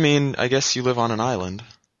 Well, I mean, I guess you live on an island.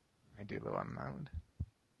 I do live on an island.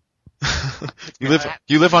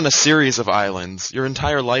 You live on a series of islands. Your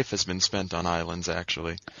entire life has been spent on islands,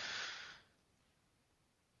 actually.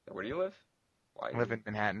 Where do you live? Why? I live in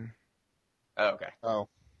Manhattan. Oh, okay. Oh.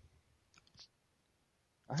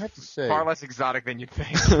 I have to say, Far less exotic than you'd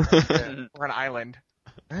think. We're an island.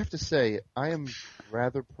 I have to say, I am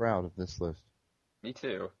rather proud of this list. Me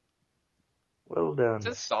too. Well done. It's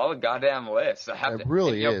a solid goddamn list. I have It to.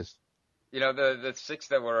 really and, is. You know, the 6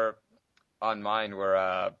 that were on mine were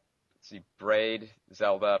let's see, Braid,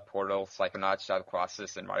 Zelda, Portal, Psychonauts, Shadow of the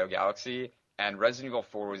Colossus, and Mario Galaxy. And Resident Evil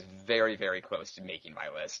 4 was very, very close to making my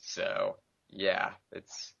list. So yeah,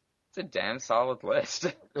 it's a damn solid list.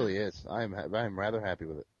 It really is. I am rather happy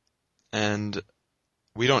with it. And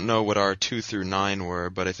we don't know what our 2 through 9 were,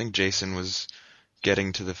 but I think Jason was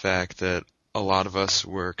getting to the fact that a lot of us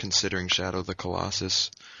were considering Shadow of the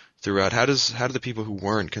Colossus throughout. How do the people who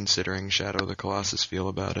weren't considering Shadow of the Colossus feel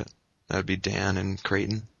about it? That would be Dan and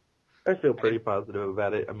Creighton. I feel pretty positive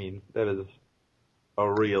about it. I mean, that is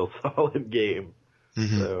a real solid game.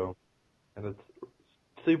 Mm-hmm. So, and it's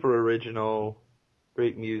super original,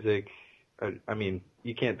 great music. I mean,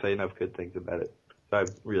 you can't say enough good things about it. So I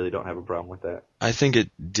really don't have a problem with that. I think it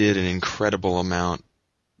did an incredible amount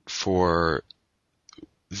for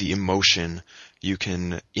the emotion you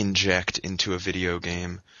can inject into a video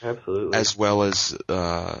game, Absolutely. as well as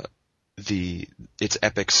its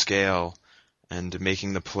epic scale and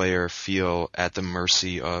making the player feel at the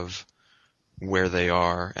mercy of where they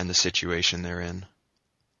are and the situation they're in.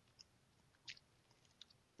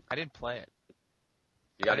 I didn't play it.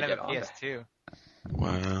 You got I to didn't get have on a that. PS2.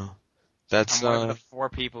 Wow. That's I'm one of the 4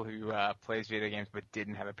 people who plays video games but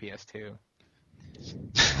didn't have a PS2.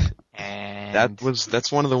 And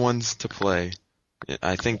that's one of the ones to play.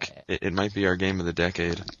 I think it might be our game of the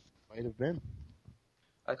decade. Might have been.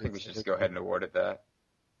 I think we should just go ahead and award it that.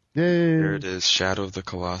 Yay. There it is, Shadow of the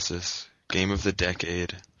Colossus, game of the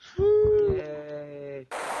decade. Yay.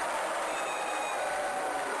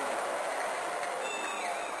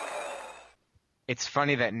 It's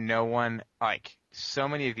funny that no one, like, so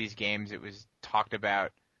many of these games it was talked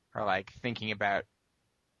about or, like, thinking about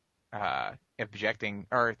objecting,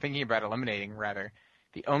 or thinking about eliminating, rather.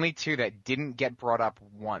 The only 2 that didn't get brought up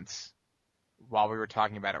once while we were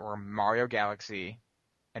talking about it were Mario Galaxy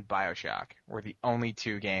and Bioshock were the only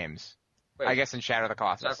 2 games. Wait, I guess in Shadow of the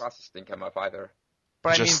Colossus. That process didn't come up either. But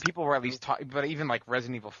I mean, Just- people were at least talking, but even like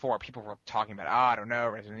Resident Evil 4, people were talking about, I don't know,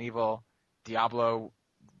 Resident Evil, Diablo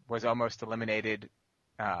was almost eliminated,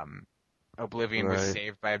 Oblivion was Right.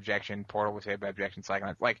 saved by objection, Portal was saved by objection,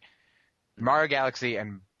 Psychonauts. Like, Mario Galaxy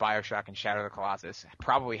and Bioshock and Shadow of the Colossus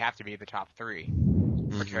probably have to be the top 3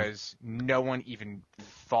 because no one even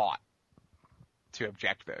thought to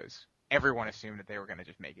object those. Everyone assumed that they were going to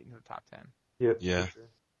just make it into the top 10. Yeah. For sure.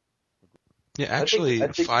 Yeah, actually, I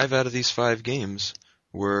think 5 out of these 5 games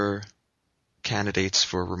were candidates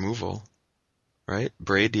for removal, right?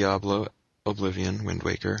 Braid, Diablo, Oblivion, Wind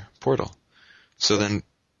Waker, Portal. So then,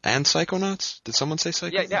 and Psychonauts? Did someone say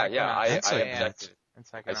Psychonauts? Yeah. I And objected. And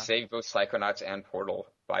I saved both Psychonauts and Portal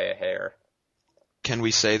by a hair. Can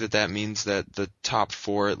we say that means that the top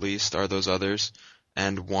 4 at least are those others,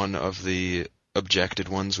 and one of the objected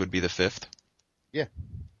ones would be the 5th? Yeah.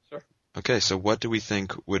 Sure. Okay, so what do we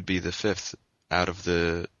think would be the 5th out of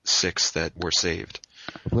the 6 that were saved?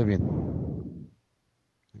 Oblivion.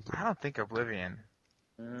 I don't think Oblivion.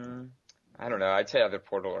 I don't know. I'd say either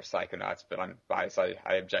Portal or Psychonauts, but I'm biased.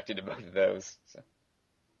 I objected to both of those. So.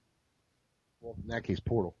 Well, in that case,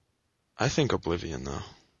 Portal. I think Oblivion, though.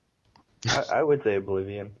 I would say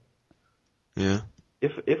Oblivion. Yeah.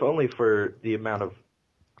 If only for the amount of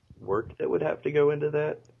work that would have to go into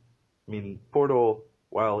that. I mean, Portal,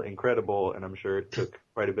 while incredible, and I'm sure it took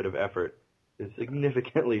quite a bit of effort, is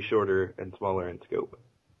significantly shorter and smaller in scope.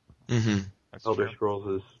 Mm-hmm. Elder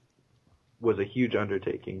Scrolls was a huge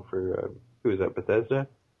undertaking for, who is that, Bethesda?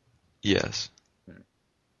 Yes.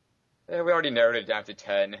 Yeah, we already narrowed it down to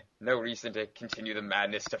 10. No reason to continue the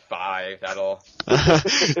madness to 5. That'll...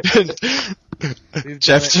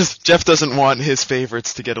 Jeff doesn't want his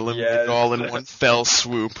favorites to get eliminated all in one fell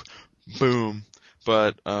swoop. Boom.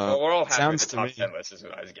 But well, we're all happy sounds with the to top me, 10 list is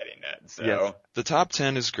what I was getting at. So. yeah, the top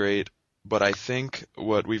 10 is great, but I think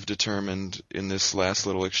what we've determined in this last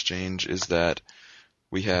little exchange is that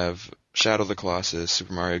we have Shadow of the Colossus,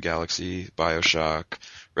 Super Mario Galaxy, Bioshock,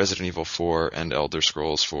 Resident Evil 4, and Elder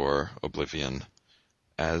Scrolls 4 Oblivion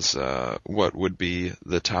as what would be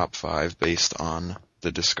the top 5 based on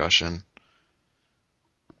the discussion.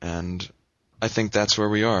 And I think that's where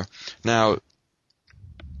we are. Now,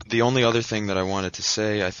 the only other thing that I wanted to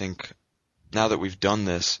say, I think, now that we've done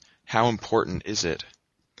this, how important is it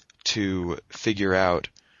to figure out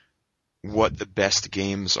what the best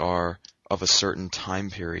games are of a certain time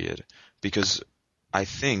period? Because I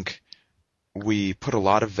think we put a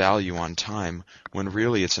lot of value on time when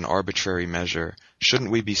really it's an arbitrary measure.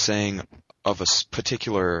 Shouldn't we be saying of a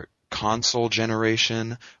particular console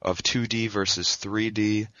generation of 2D versus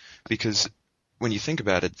 3D? Because when you think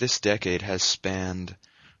about it, this decade has spanned,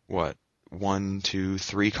 1, 2,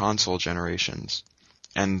 3 console generations,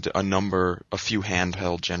 and a few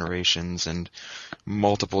handheld generations, and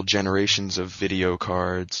multiple generations of video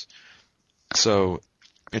cards. So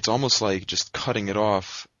it's almost like just cutting it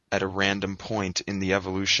off at a random point in the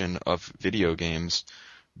evolution of video games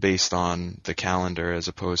based on the calendar as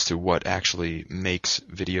opposed to what actually makes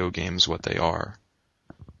video games what they are.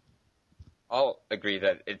 I'll agree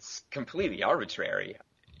that it's completely arbitrary.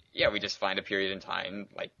 Yeah, we just find a period in time,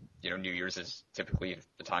 like, New Year's is typically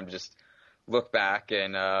the time to just look back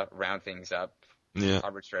and round things up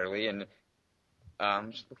arbitrarily. And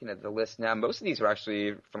I'm just looking at the list now. Most of these are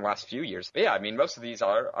actually from the last few years. But yeah, I mean, most of these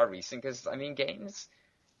are recent because, I mean, games,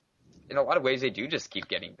 in a lot of ways, they do just keep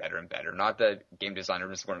getting better and better. Not that game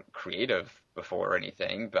designers weren't creative before or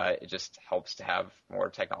anything, but it just helps to have more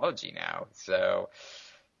technology now. So,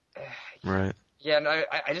 right. Yeah, no,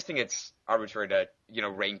 I just think it's arbitrary to,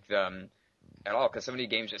 rank them at all because so many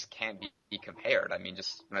games just can't be compared. I mean,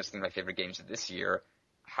 just when I was thinking of my favorite games of this year,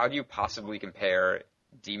 how do you possibly compare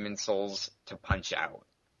Demon's Souls to Punch-Out?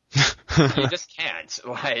 You just can't.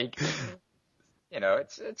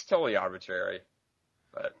 It's totally arbitrary.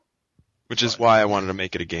 But which is why I wanted to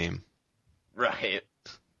make it a game. Right.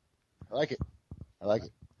 I like it.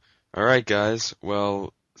 All right, guys.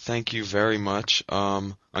 Well, thank you very much.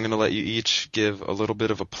 I'm going to let you each give a little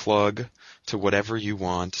bit of a plug to whatever you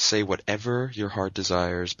want. Say whatever your heart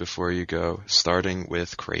desires before you go, starting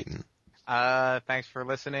with Creighton. Thanks for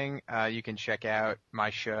listening. You can check out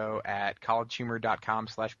my show at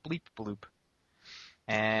collegehumor.com/bleepbloop.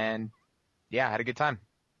 And yeah, I had a good time.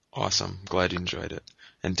 Awesome. Glad you enjoyed it.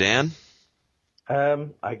 And Dan?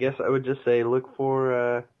 I guess I would just say look for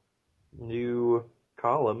a new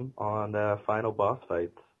column on Final Boss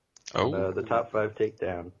Fights. Oh. The Top 5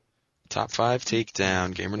 Takedown. Top 5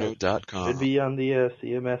 Takedown, GamerNote.com. Should be on the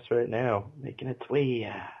CMS right now, making its way.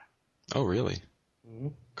 Oh, really? Mm-hmm.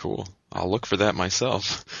 Cool. I'll look for that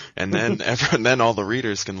myself. And then then all the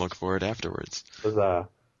readers can look for it afterwards. Huzzah.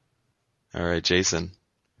 All right, Jason.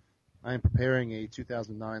 I am preparing a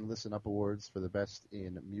 2009 Listen Up Awards for the best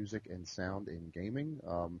in music and sound in gaming.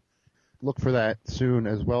 Look for that soon,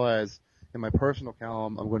 as well as in my personal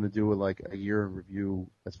column, I'm going to do a year in review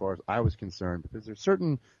as far as I was concerned, because there's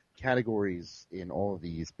certain categories in all of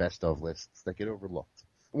these best of lists that get overlooked.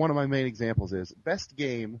 One of my main examples is best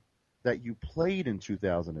game that you played in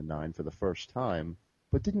 2009 for the first time,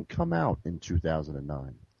 but didn't come out in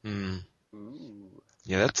 2009.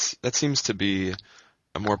 Yeah, that seems to be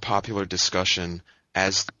a more popular discussion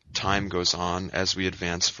as time goes on, as we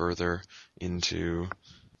advance further into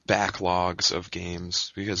backlogs of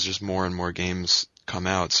games, because just more and more games come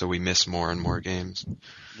out, so we miss more and more games.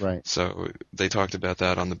 Right. So they talked about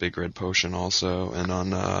that on the Big Red Potion also, and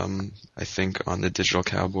on I think on the Digital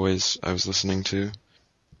Cowboys I was listening to.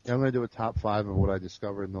 I'm going to do a top 5 of what I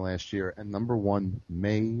discovered in the last year, and number 1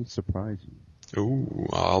 may surprise you. Ooh,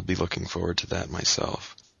 I'll be looking forward to that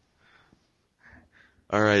myself.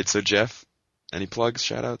 All right, so Jeff, any plugs,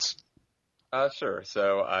 shout-outs? Sure.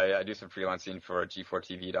 So I do some freelancing for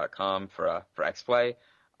G4TV.com for XPlay.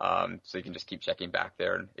 So you can just keep checking back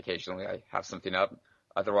there, and occasionally I have something up.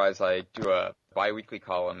 Otherwise, I do a bi-weekly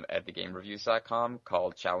column at thegamereviews.com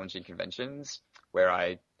called Challenging Conventions, where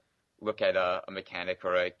I look at a mechanic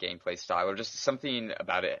or a gameplay style or just something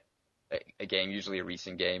about it, a game, usually a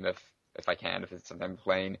recent game if I can, if it's something I'm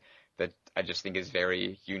playing, that I just think is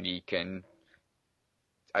very unique, and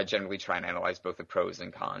I generally try and analyze both the pros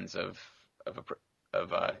and cons of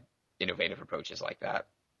innovative approaches like that.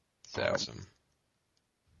 So. Awesome.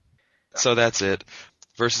 So that's it.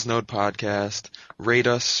 Versus Node Podcast. Rate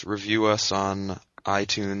us, review us on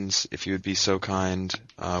iTunes if you would be so kind.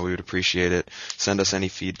 We would appreciate it. Send us any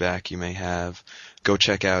feedback you may have. Go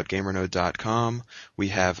check out GamerNode.com. We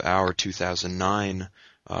have our 2009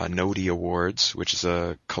 Nodie Awards, which is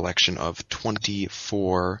a collection of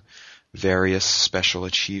 24 various special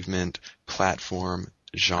achievement, platform,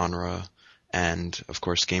 genre, and, of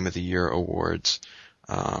course, Game of the Year awards.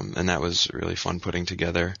 And that was really fun putting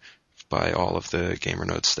together by all of the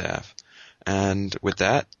GamerNode staff. And with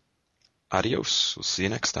that, adios. We'll see you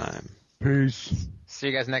next time. Peace. See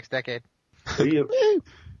you guys next decade. See you.